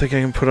don't think I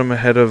can put him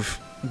ahead of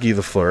Guy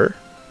Lafleur.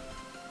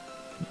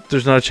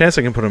 There's not a chance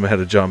I can put him ahead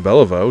of Jean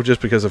Beliveau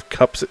just because of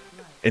cups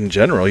in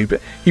general.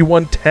 He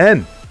won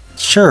 10.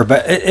 Sure,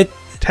 but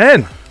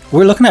 10.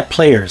 We're looking at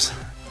players.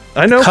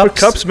 I know, but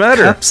cups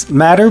matter. Cups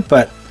matter,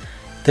 but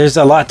there's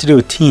a lot to do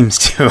with teams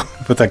too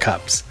with the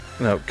cups.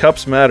 No,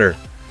 cups matter.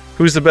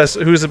 Who's the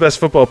best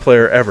football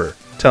player ever?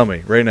 Tell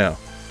me right now.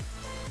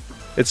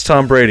 It's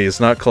Tom Brady. It's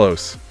not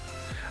close.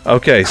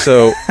 Okay,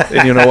 so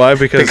and you know why?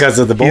 Because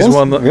of the Bowls? He's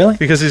won really?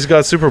 Because he's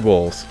got Super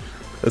Bowls.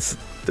 It's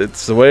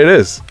the way it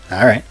is.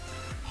 All right.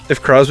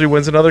 If Crosby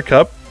wins another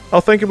cup,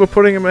 I'll think about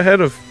putting him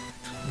ahead of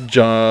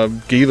Guy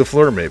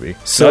Lafleur, maybe.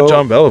 So, not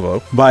John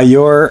Beliveau. By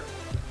your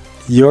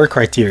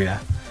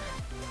criteria,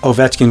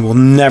 Ovechkin will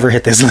never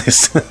hit this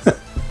list.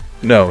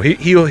 No,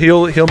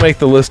 he'll make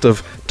the list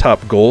of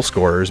top goal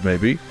scorers,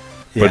 maybe.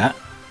 Yeah.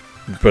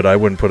 But I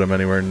wouldn't put him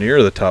anywhere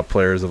near the top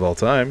players of all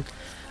time.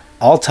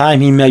 All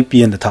time, he might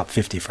be in the top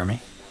 50 for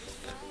me.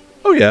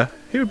 Oh yeah,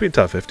 he would be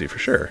top 50 for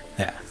sure.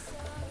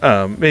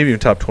 Yeah. Maybe even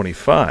top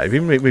 25,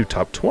 even maybe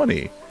top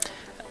 20.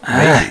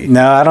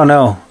 No, I don't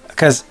know.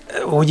 Because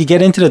when you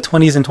get into the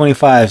 20s and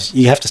 25s,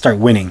 you have to start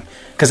winning.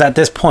 Because at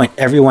this point,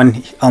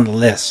 everyone on the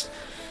list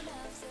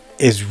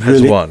is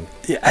really... Has won.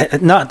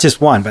 Not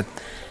just one, but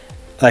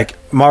like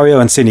Mario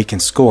and Sidney can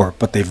score,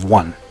 but they've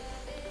won.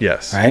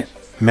 Yes. Right?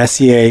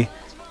 Messier,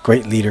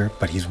 great leader,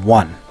 but he's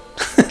won.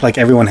 Like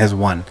everyone has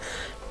won.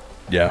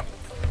 Yeah.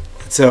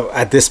 So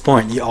at this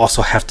point, you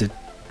also have to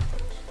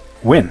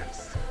win.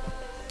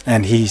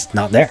 And he's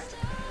not there.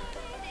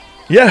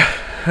 Yeah.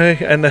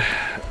 And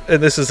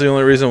this is the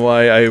only reason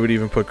why I would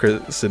even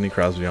put Sidney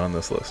Crosby on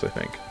this list, I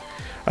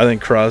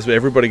think Crosby,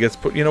 everybody gets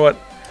put... You know what?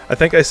 I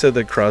think I said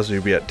that Crosby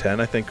would be at 10.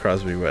 I think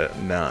Crosby would be at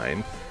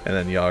 9. And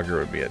then Jágr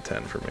would be at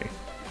 10 for me.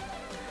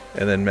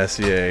 And then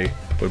Messier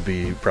would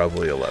be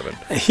probably 11.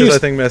 Because I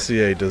think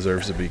Messier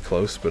deserves to be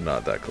close, but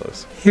not that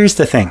close. Here's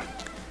the thing.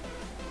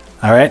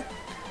 All right?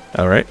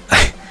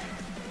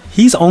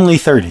 He's only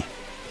 30.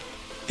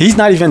 He's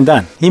not even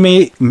done. He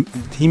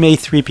may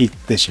three-peat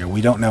this year.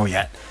 We don't know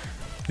yet.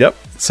 Yep.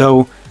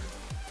 So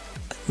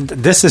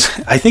this is,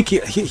 I think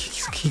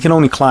he can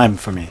only climb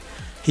for me.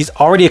 He's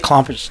already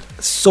accomplished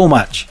so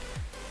much,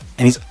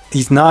 and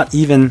he's not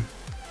even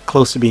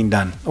close to being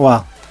done.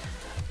 Well,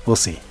 we'll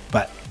see,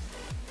 but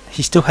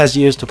he still has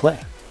years to play.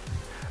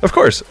 Of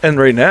course, and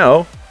right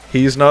now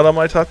he's not on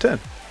my top 10.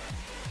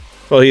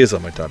 Well, he is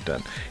on my top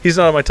 10. He's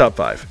not on my top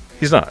 5.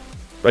 He's not.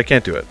 I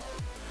can't do it.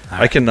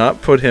 Right. I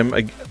cannot put him.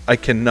 I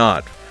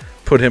cannot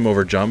put him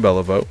over John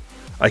Beliveau.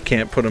 I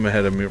can't put him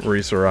ahead of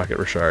Maurice the Rocket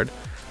Richard.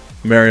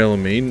 Mario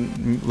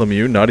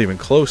Lemieux, not even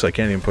close. I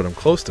can't even put him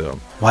close to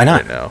him. Why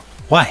not? Right now.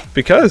 Why?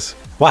 Because.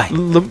 Why?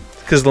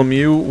 Because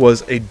Lemieux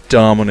was a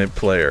dominant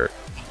player.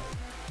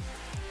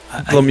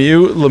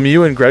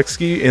 Lemieux and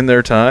Gretzky in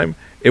their time,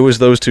 it was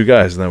those two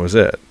guys, and that was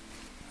it.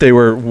 They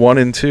were 1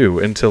 and 2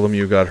 until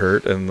Lemieux got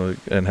hurt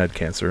and had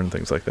cancer and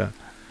things like that.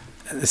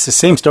 It's the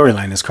same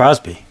storyline as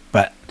Crosby,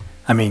 but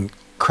I mean,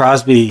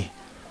 Crosby,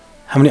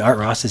 how many Art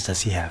Rosses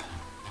does he have?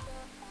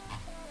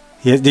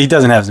 He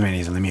doesn't have as many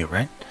as Lemieux,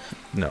 right?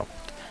 No.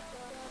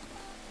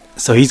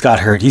 So he's got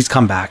hurt. He's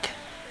come back,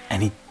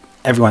 and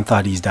everyone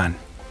thought he's done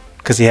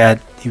because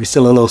he was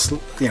still a little,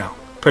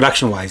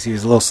 production-wise, he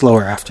was a little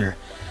slower after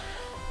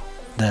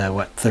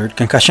the third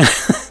concussion.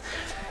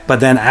 But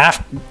then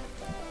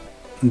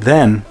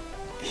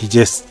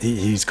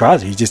he's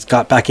Crosby. He just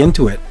got back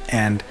into it,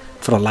 and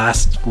for the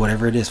last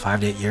whatever it is,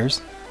 5 to 8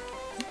 years,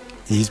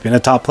 he's been a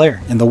top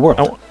player in the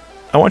world.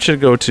 I want you to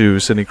go to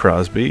Sidney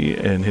Crosby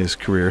and his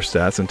career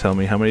stats and tell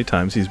me how many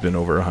times he's been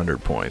over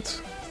 100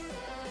 points.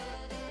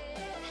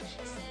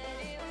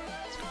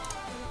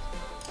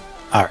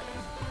 All right.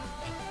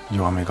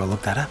 You want me to go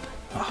look that up?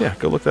 Oh. Yeah,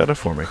 go look that up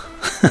for me.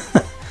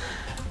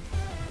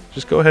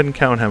 Just go ahead and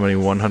count how many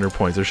 100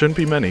 points. There shouldn't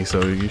be many,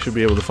 so you should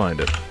be able to find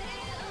it.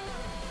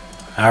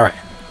 All right.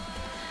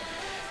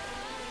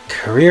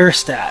 Career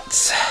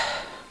stats.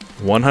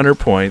 100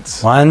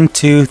 points. 1,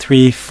 2,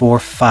 3, 4,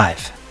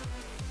 5.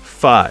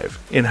 5.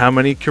 In how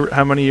many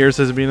years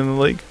has he been in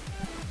the league?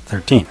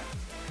 13.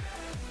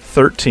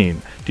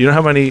 13. Do you know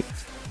how many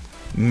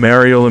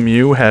Mario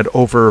Lemieux had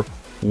over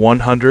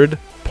 100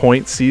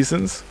 point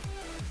seasons?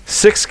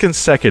 6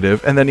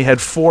 consecutive, and then he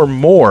had 4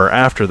 more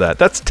after that.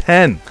 That's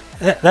 10.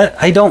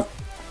 I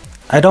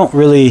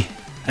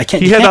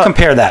can't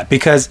compare that,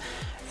 because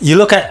you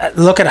look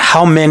at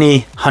how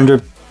many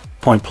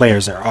 100-point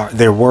players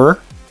there were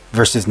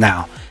versus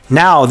now.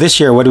 Now this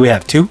year, what do we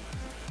have? 2?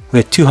 We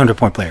have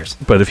 200-point players.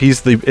 But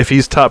if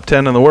he's top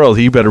 10 in the world,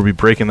 he better be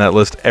breaking that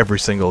list every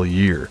single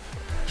year.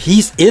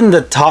 He's in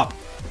the top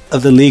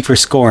of the league for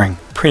scoring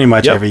pretty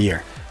much every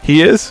year.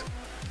 He is,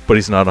 but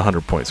he's not a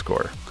 100-point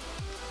scorer.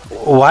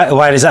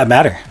 Why does that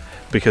matter?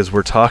 Because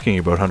we're talking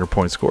about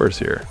 100-point scorers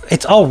here.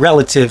 It's all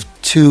relative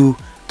to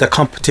the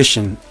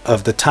competition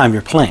of the time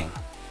you're playing.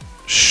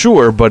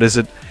 Sure, but is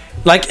it...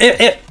 Like,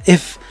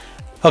 if...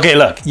 Okay,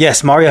 look.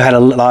 Yes, Mario had a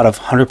lot of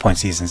 100-point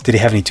seasons. Did he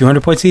have any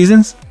 200-point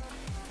seasons?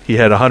 He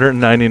had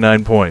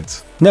 199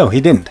 points. No, he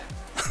didn't.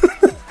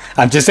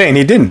 I'm just saying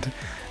he didn't.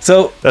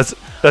 So... That's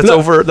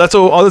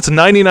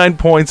 99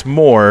 points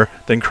more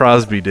than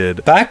Crosby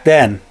did. Back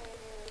then,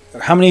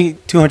 how many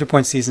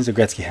 200-point seasons did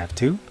Gretzky have?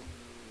 2?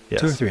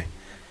 Yes. 2 or 3?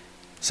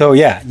 So,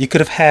 yeah, you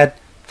could have had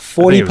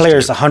 40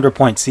 players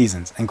 100-point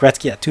seasons, and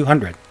Gretzky at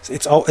 200.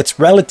 It's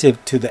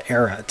relative to the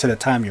era, to the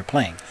time you're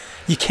playing.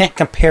 You can't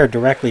compare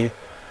directly,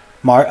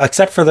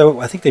 except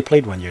for I think they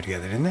played 1 year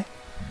together, didn't they?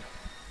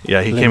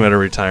 Yeah, he came out of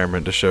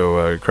retirement to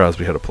show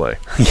Crosby how to play.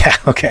 Yeah,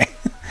 okay.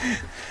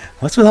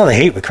 What's with all the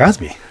hate with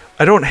Crosby?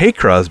 I don't hate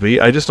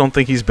Crosby. I just don't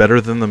think he's better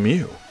than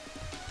Lemieux.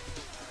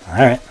 All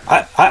right.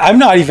 I'm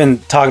not even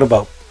talking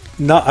about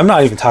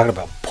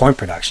point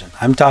production.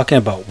 I'm talking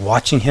about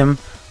watching him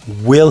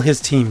will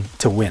his team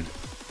to win.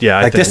 Yeah,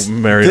 I think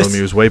Mario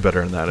Lemieux is way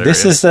better in that area.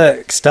 This is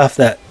the stuff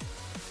that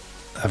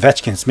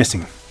Ovechkin's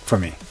missing for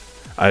me.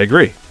 I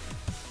agree.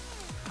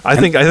 I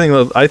think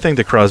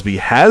that Crosby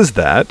has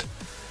that,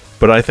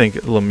 but I think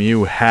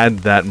Lemieux had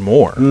that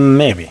more.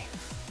 Maybe.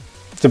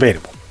 It's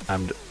debatable.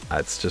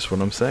 That's just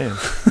what I'm saying.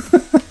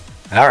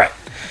 All right.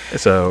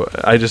 So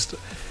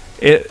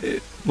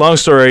long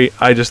story,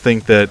 I just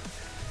think that,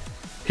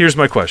 here's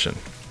my question.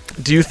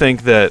 Do you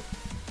think that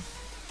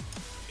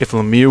if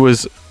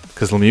Lemieux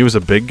because Lemieux was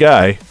a big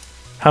guy,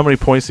 how many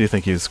points do you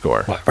think he'd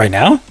score? What, right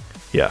now?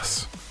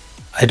 Yes.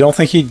 I don't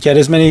think he'd get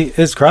as many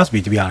as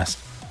Crosby, to be honest.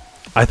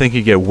 I think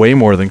he'd get way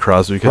more than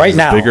Crosby because he's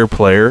a bigger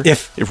player.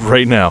 If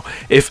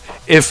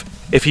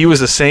he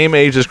was the same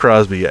age as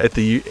Crosby at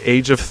the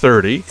age of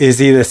 30. Is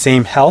he the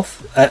same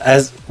health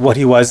as what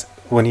he was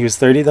when he was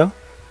 30, though?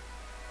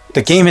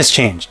 The game has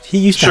changed. He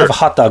used to have a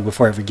hot dog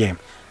before every game.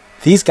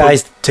 These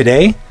guys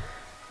today,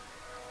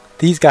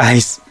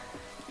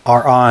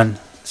 are on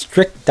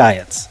strict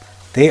diets.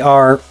 They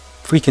are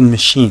freaking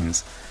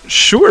machines.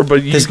 Sure,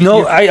 but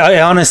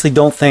I honestly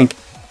don't think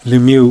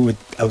Lemieux would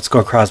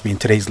outscore Crosby in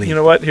today's league. You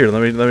know what? Here,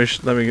 let me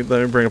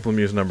bring up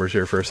Lemieux's numbers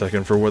here for a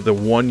second for what the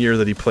 1 year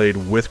that he played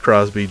with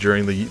Crosby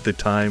during the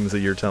times that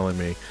you're telling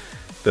me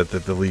that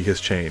the league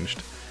has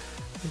changed.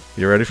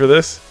 You ready for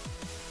this?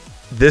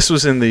 This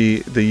was in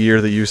the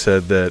year that you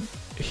said that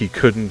he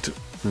couldn't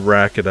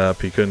rack it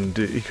up. He couldn't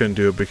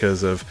do it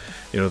because of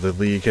the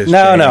league has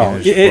No,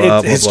 changed. it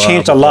has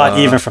changed a lot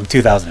even from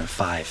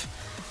 2005.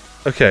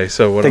 Okay,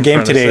 so what The I'm game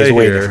trying to today say is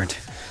way here different.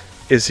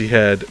 is he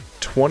had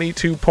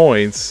 22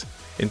 points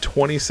in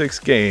 26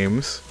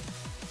 games,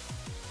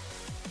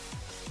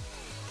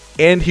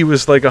 and he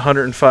was like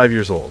 105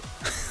 years old.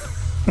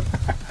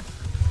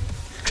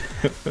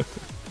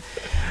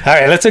 All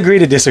right, let's agree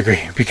to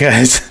disagree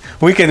because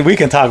we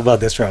can talk about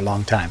this for a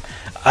long time.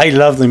 I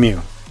love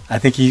Lemieux. I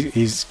think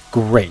he's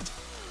great,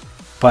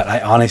 but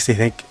I honestly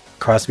think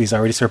Crosby's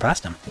already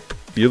surpassed him.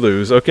 You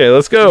lose. Okay,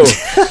 let's go.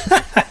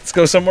 Let's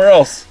go somewhere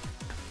else.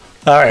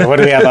 All right, what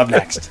do we have up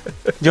next?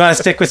 Do you want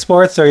to stick with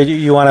sports or do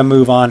you want to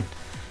move on?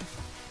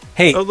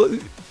 Hey,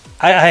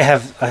 I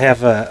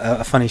have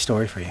a funny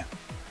story for you.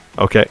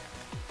 Okay.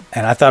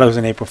 And I thought it was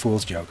an April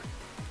Fool's joke.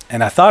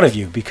 And I thought of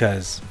you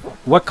because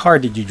what car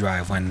did you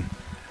drive when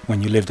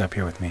you lived up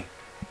here with me?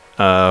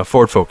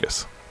 Ford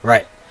Focus.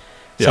 Right.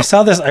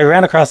 So Yep. I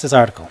ran across this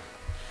article.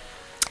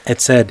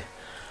 It said,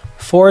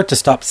 Ford to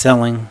stop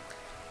selling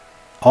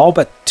all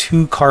but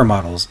 2 car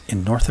models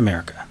in North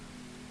America.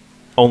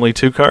 Only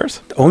 2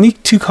 cars? Only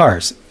 2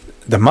 cars.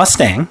 The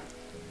Mustang,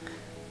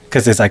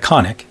 because it's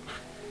iconic,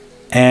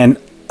 and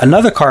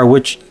another car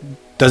which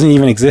doesn't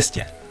even exist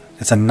yet.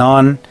 It's a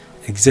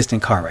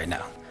non-existent car right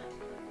now.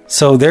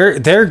 So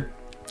they're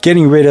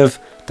getting rid of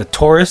the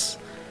Taurus,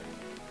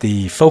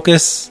 the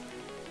Focus.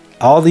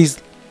 All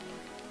these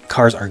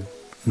cars are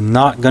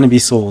not going to be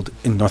sold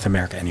in North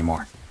America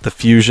anymore. The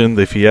Fusion,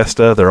 the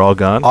Fiesta, they're all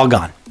gone? All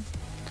gone.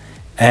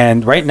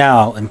 And right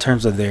now, in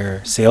terms of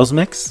their sales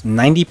mix,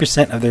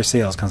 90% of their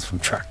sales comes from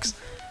trucks.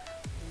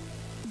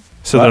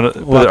 So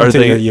Welcome are to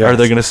they the US.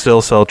 going to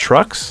still sell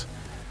trucks?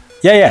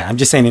 Yeah. I'm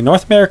just saying, in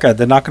North America,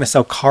 they're not going to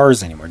sell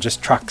cars anymore,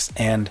 just trucks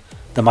and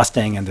the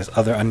Mustang and this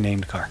other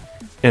unnamed car.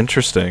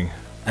 Interesting.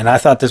 And I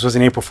thought this was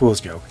an April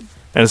Fool's joke.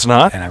 And it's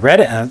not? And I read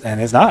it,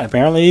 and it's not.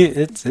 Apparently,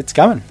 it's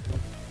coming.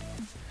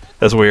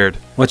 That's weird.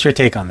 What's your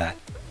take on that?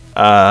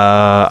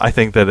 I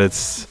think that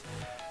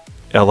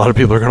a lot of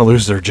people are going to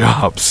lose their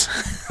jobs.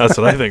 That's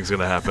what I think is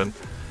going to happen.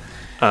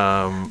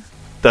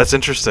 That's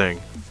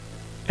interesting.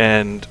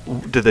 And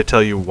did they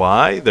tell you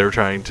why they're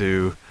trying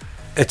to?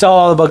 It's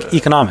all about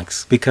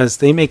economics because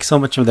they make so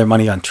much of their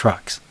money on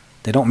trucks.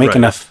 They don't make Right.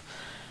 enough.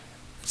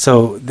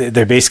 So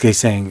they're basically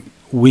saying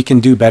we can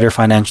do better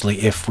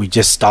financially if we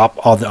just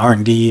stop all the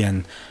R&D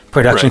and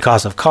production Right.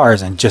 costs of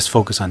cars and just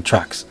focus on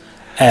trucks.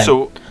 And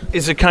So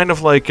is it kind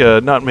of like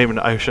not maybe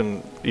I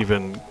shouldn't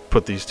even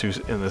put these two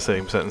in the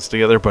same sentence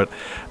together, but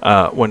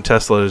when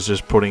Tesla is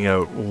just putting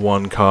out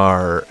one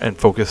car and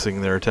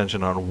focusing their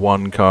attention on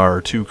one car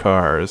or 2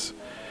 cars,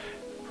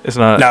 it's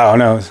not.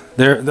 no,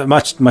 they're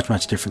much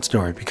different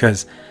story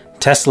because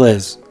Tesla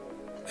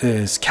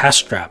is cash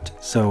strapped,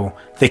 so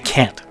they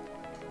can't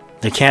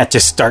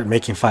just start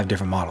making 5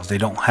 different models. They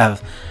don't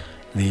have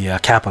the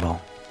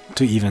capital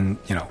to even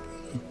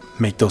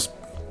make those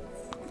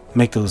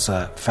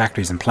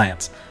factories and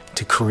plants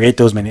to create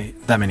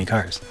that many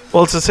cars.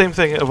 Well, it's the same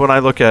thing when I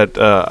look at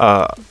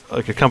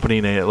like a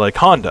company like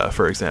Honda,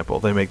 for example.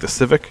 They make the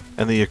Civic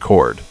and the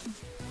Accord.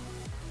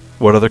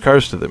 What other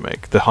cars do they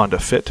make? The Honda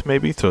Fit,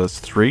 maybe? So that's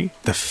 3.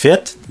 The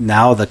Fit,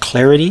 now the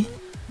Clarity,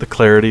 The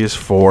Clarity is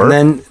 4. and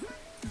then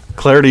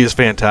Clarity is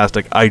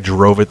fantastic. I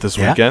drove it this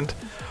Yeah? weekend.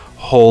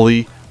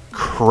 Holy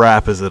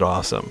crap, is it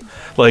awesome.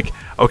 Like,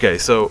 okay,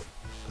 so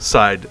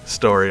side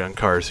story on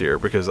cars here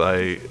because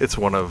it's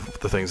one of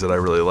the things that I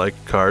really like,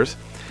 cars.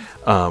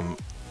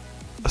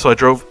 So I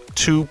drove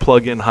 2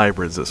 plug-in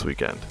hybrids this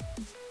weekend.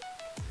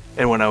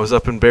 And when I was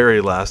up in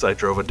Barrie last, I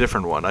drove a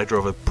different one. I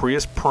drove a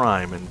Prius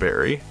Prime in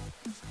Barrie.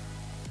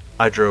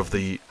 I drove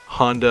the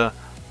Honda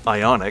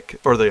Ioniq,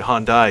 or the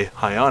Hyundai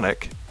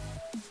Ioniq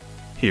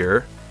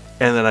here.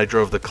 And then I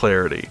drove the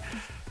Clarity.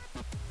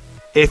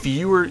 If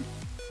you were...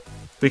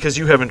 Because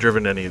you haven't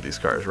driven any of these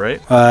cars,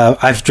 right?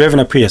 I've driven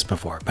a Prius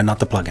before, but not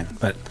the plug-in.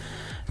 But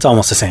it's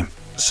almost the same.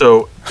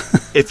 So,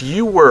 if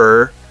you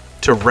were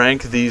to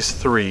rank these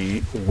 3,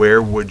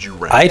 where would you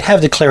rank? I'd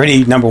have the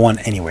Clarity number 1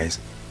 anyways.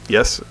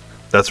 Yes,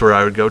 that's where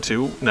I would go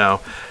to. Now,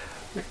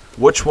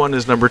 which one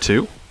is number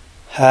 2?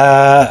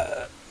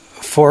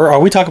 Are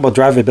we talking about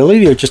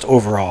drivability or just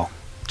overall?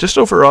 Just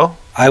overall.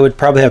 I would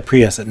probably have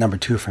Prius at number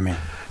 2 for me.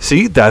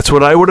 See, that's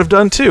what I would have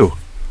done too.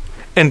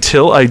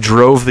 Until I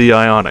drove the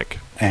Ioniq.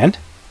 And?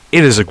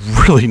 It is a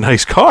really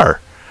nice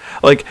car.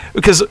 Like,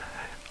 because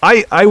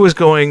I was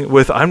going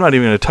with, I'm not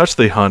even going to touch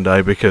the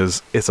Hyundai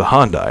because it's a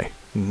Hyundai.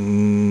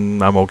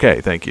 I'm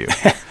okay, thank you.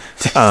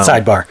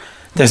 Sidebar.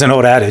 There's an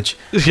old adage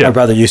Yeah. my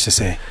brother used to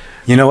say.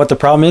 You know what the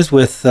problem is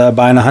with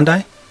buying a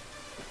Hyundai?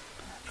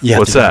 You have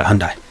What's to drive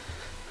that? a Hyundai.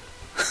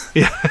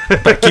 Yeah.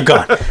 But keep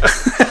going.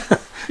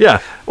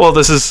 Yeah. Well,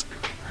 this is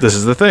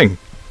the thing.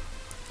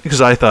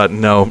 Because I thought,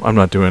 no, I'm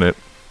not doing it.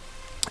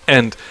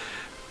 And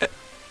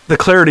the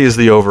Clarity is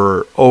the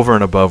over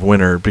and above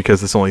winner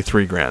because it's only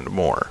 $3,000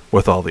 more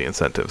with all the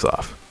incentives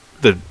off.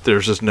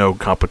 There's just no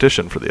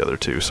competition for the other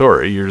 2.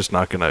 Sorry, you're just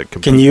not going to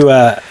compete. Can you,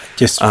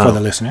 just for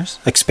the listeners,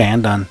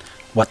 expand on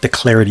what the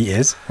Clarity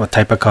is? What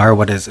type of car?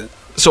 What is it?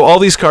 So all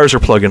these cars are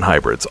plug-in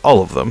hybrids,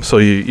 all of them. So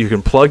you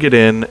can plug it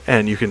in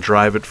and you can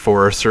drive it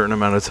for a certain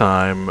amount of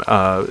time,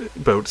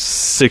 about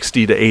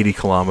 60 to 80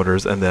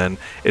 kilometers, and then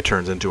it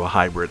turns into a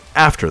hybrid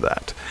after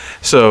that.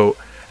 So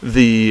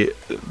the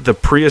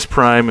Prius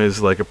Prime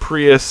is like a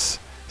Prius,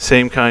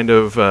 same kind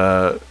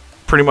of,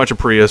 pretty much a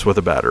Prius with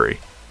a battery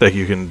that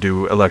you can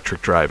do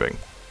electric driving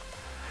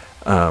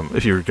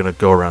if you're going to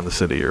go around the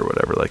city or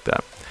whatever like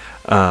that.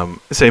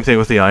 Same thing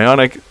with the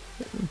Ioniq,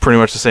 pretty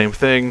much the same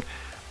thing.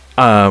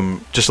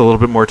 Just a little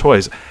bit more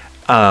toys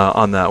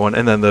on that one,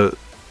 and then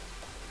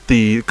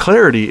the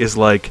Clarity is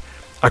like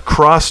a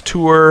Cross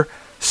Tour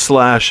 /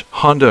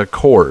 Honda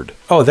Accord.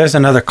 Oh, there's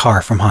another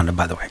car from Honda,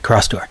 by the way,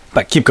 Cross Tour.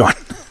 But keep going.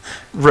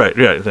 Right,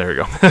 there you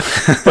go.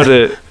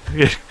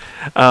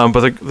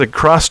 But the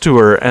Cross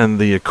Tour and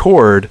the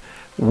Accord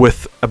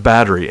with a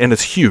battery, and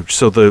it's huge.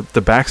 So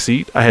the back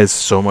seat has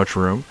so much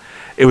room.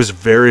 It was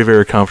very,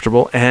 very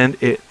comfortable, and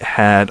it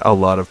had a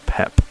lot of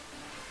pep.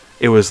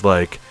 It was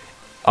like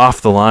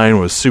off the line,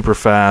 was super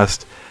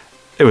fast.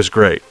 It was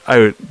great.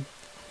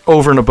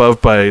 Over and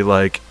above by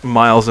like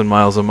miles and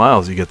miles and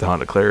miles, you get the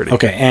Honda Clarity.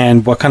 Okay,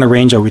 and what kind of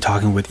range are we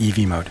talking with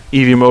EV mode?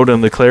 EV mode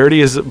on the Clarity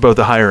is about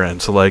the higher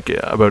end, so like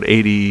about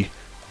 80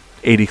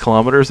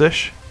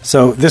 kilometers-ish.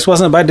 So this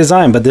wasn't by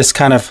design, but this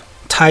kind of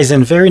ties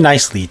in very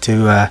nicely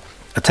to a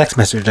text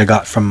message I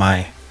got from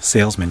my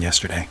salesman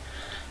yesterday.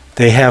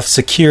 They have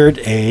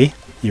secured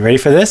you ready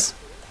for this?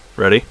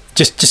 Ready?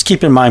 Just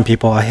keep in mind,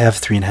 people, I have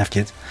 3.5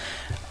 kids.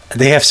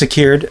 They have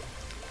secured,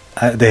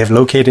 they have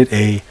located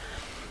a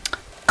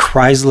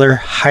Chrysler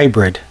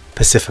hybrid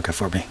Pacifica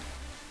for me.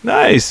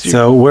 Nice.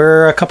 So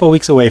we're a couple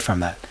weeks away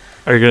from that.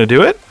 Are you going to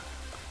do it?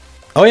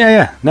 Oh,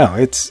 yeah.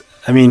 No,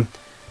 I mean,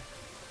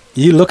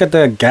 you look at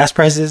the gas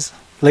prices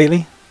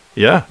lately.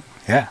 Yeah.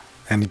 Yeah.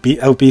 And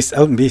out in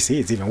BC,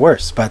 it's even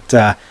worse. But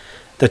the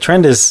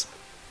trend is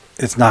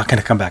it's not going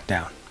to come back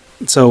down.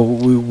 So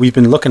we've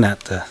been looking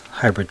at the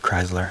hybrid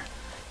Chrysler.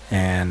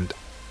 And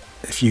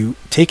if you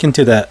take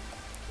into that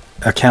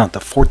account the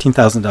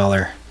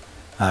 $14,000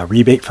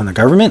 rebate from the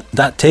government,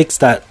 that takes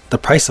the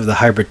price of the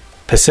hybrid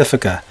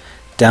Pacifica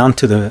down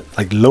to the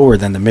lower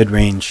than the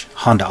mid-range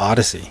Honda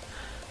Odyssey.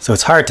 So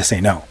it's hard to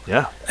say no.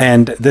 Yeah.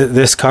 And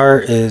this car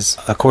is,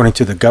 according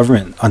to the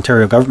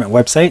Ontario government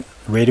website,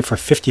 rated for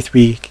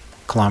 53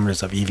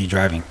 kilometers of EV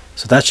driving.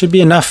 So that should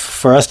be enough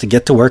for us to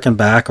get to work and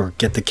back, or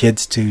get the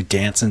kids to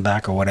dance and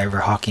back, or whatever,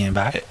 hockey and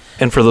back.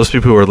 And for those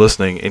people who are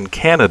listening, in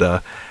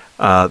Canada,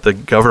 the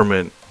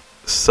government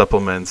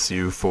supplements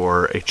you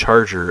for a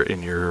charger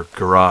in your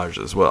garage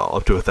as well,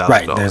 up to $1,000.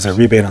 Right, there's a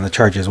rebate on the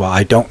charge as well.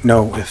 I don't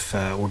know if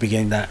we'll be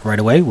getting that right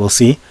away. We'll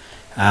see.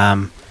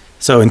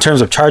 So in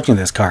terms of charging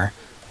this car,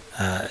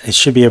 it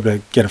should be able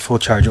to get a full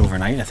charge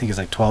overnight. I think it's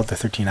like 12 to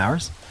 13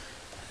 hours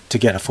to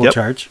get a full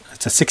charge.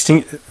 It's a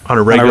 16 on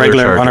a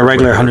regular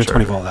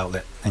 120 volt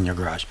outlet in your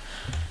garage.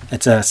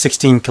 It's a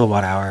 16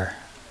 kilowatt hour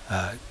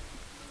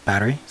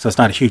battery, so it's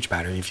not a huge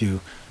battery. If you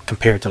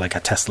compare it to like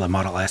a Tesla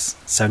Model S,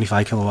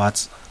 75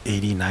 kilowatts,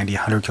 80, 90,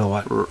 100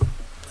 kilowatt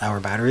hour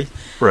battery.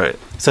 Right.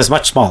 So it's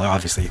much smaller,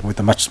 obviously, with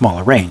a much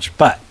smaller range.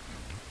 But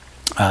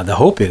the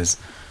hope is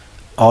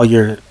all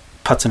your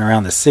putzing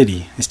around the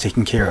city is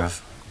taken care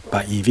of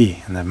by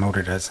EV, and the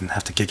motor doesn't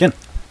have to kick in.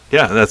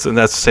 Yeah, and that's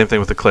the same thing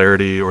with the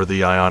Clarity or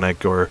the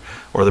Ioniq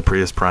or the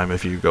Prius Prime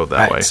if you go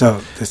that way.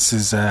 So this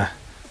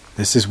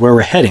is where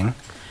we're heading.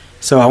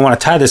 So I want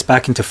to tie this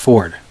back into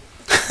Ford,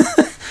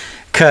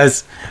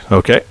 because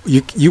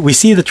we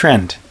see the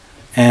trend,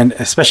 and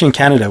especially in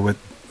Canada with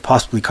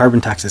possibly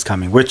carbon taxes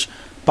coming, which,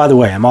 by the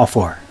way, I'm all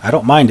for. I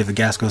don't mind if the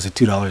gas goes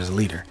to $2 a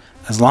liter,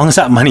 as long as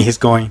that money is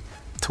going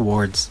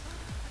towards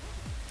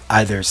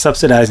either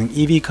subsidizing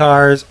EV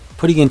cars,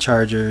 putting in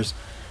chargers,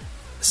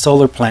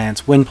 solar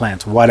plants, wind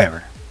plants,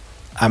 whatever.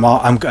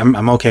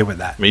 I'm okay with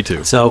that. Me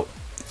too. So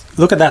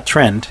look at that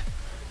trend,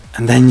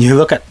 and then you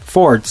look at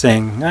Ford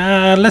saying,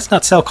 let's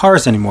not sell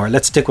cars anymore.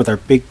 Let's stick with our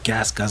big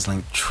gas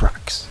guzzling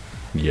trucks.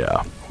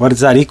 Yeah. What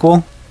does that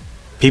equal?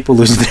 People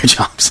losing their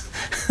jobs.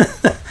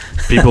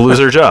 People lose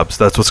their jobs.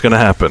 That's what's going to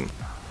happen.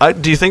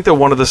 Do you think that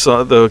one of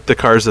the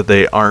cars that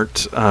they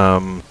aren't, or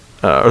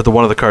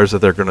one of the cars that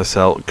they're going to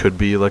sell could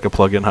be like a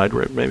plug-in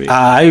hybrid? Maybe.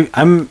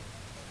 I'm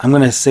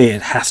going to say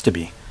it has to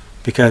be,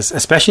 because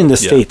especially in the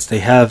States, they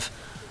have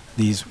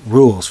these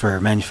rules for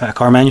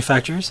car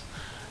manufacturers,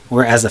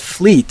 where as a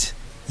fleet,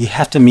 you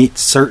have to meet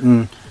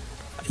certain,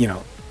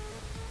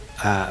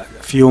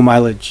 fuel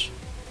mileage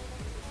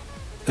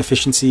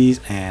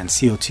efficiencies and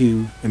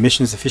CO2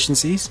 emissions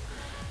efficiencies.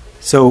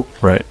 So,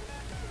 right.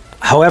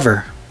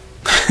 However,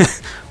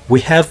 we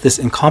have this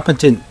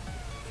incompetent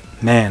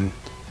man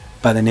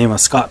by the name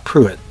of Scott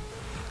Pruitt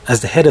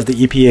as the head of the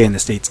EPA in the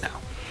States now.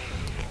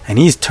 And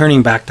he's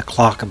turning back the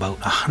clock about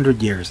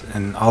 100 years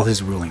in all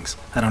his rulings.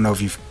 I don't know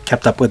if you've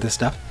kept up with this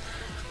stuff.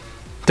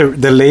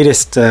 The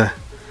latest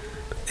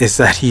is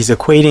that he's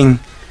equating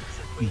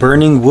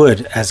burning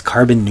wood as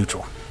carbon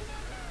neutral.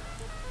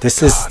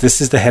 This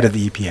is the head of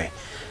the EPA.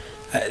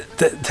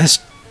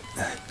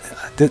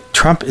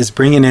 Trump is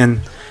bringing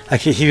in,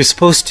 like, he was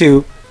supposed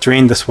to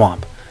drain the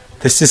swamp.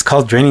 This is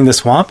called draining the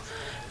swamp.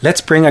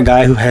 let's bring a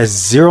guy who has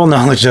zero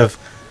knowledge of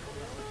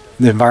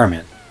the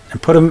environment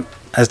and put him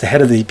as the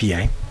head of the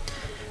EPA.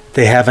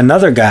 They have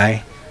another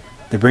guy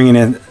they're bringing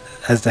in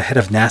as the head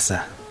of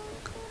NASA.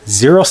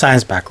 Zero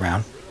science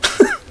background.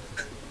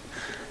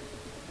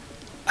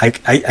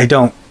 I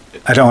don't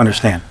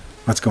understand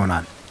what's going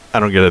on. I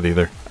don't get it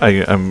either.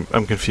 I'm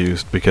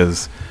confused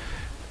because.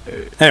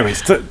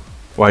 Anyways,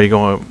 why are you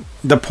going?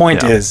 The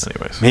point is,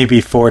 anyways.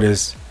 maybe Ford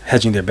is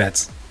hedging their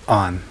bets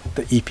on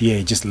the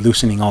EPA just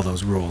loosening all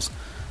those rules.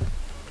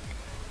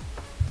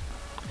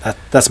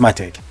 That's my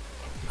take.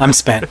 I'm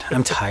spent.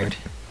 I'm tired.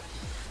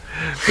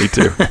 Me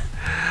too.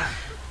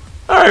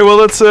 All right,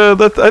 well, I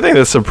think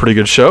that's a pretty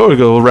good show.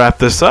 We'll wrap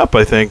this up,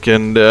 I think,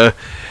 and I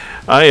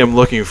am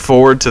looking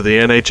forward to the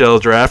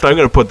NHL draft. I'm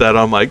going to put that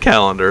on my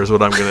calendar is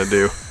what I'm going to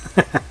do.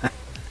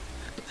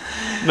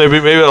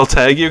 Maybe I'll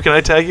tag you. Can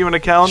I tag you in a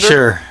calendar?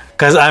 Sure,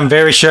 because I'm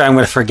very sure I'm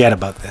going to forget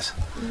about this.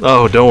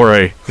 Oh, don't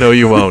worry. No,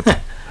 you won't.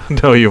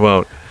 No, you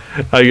won't.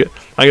 I'm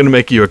going to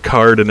make you a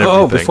card and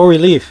everything. Oh, before we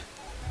leave,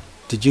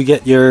 did you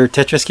get your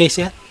Tetris case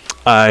yet?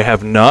 I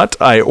have not.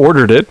 I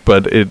ordered it,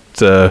 but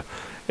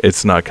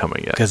it's not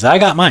coming yet. Because I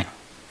got mine.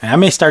 And I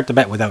may start the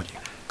bet without you,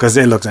 because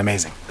it looks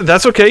amazing.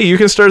 That's okay. You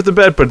can start the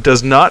bet, but it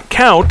does not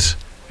count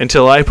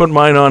until I put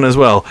mine on as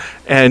well.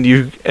 And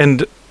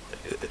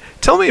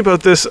tell me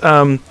about this.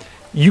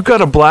 You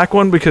got a black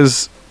one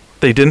because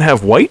they didn't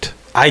have white?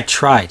 I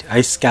tried.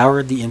 I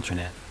scoured the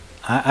internet.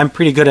 I'm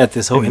pretty good at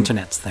this whole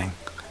internet thing.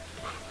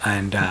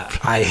 And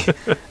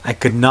I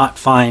could not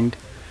find...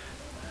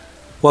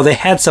 Well, they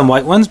had some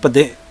white ones, but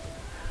they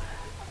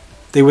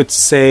would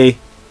say,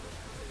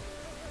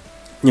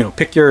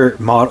 pick your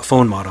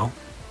phone model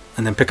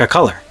and then pick a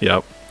color.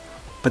 Yep.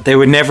 But they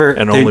would never...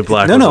 And only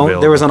black was available.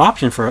 available. There was an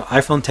option for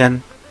iPhone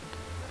 10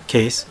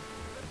 case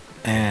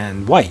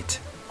and white.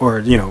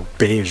 Or,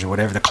 beige or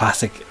whatever the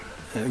classic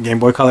Game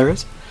Boy color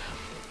is.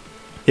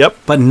 Yep.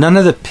 But none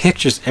of the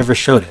pictures ever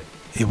showed it.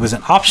 It was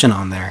an option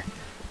on there.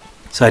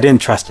 So I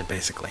didn't trust it,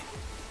 basically.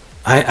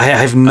 I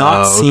have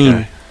not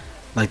seen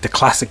like the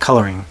classic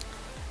coloring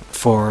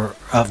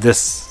of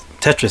this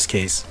Tetris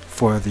case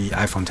for the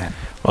iPhone 10.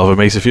 Well, if it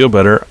makes you feel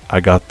better, I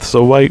got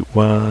the white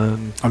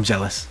one. I'm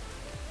jealous.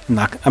 I'm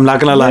not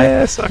gonna lie.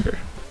 Yeah, sucker.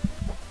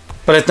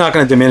 But it's not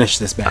gonna diminish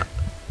this bet.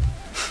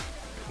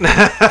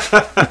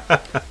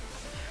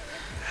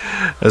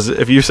 As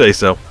if you say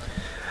so.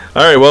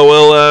 All right.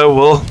 Well,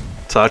 we'll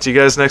talk to you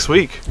guys next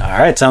week. All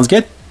right, sounds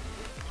good.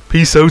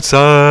 Peace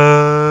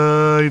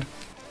outside.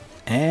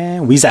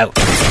 And we's out.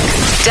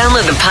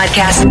 Download the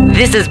podcast.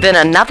 This has been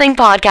a Nothing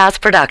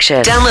Podcast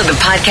production. Download the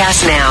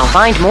podcast now.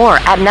 Find more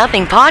at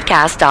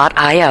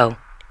nothingpodcast.io.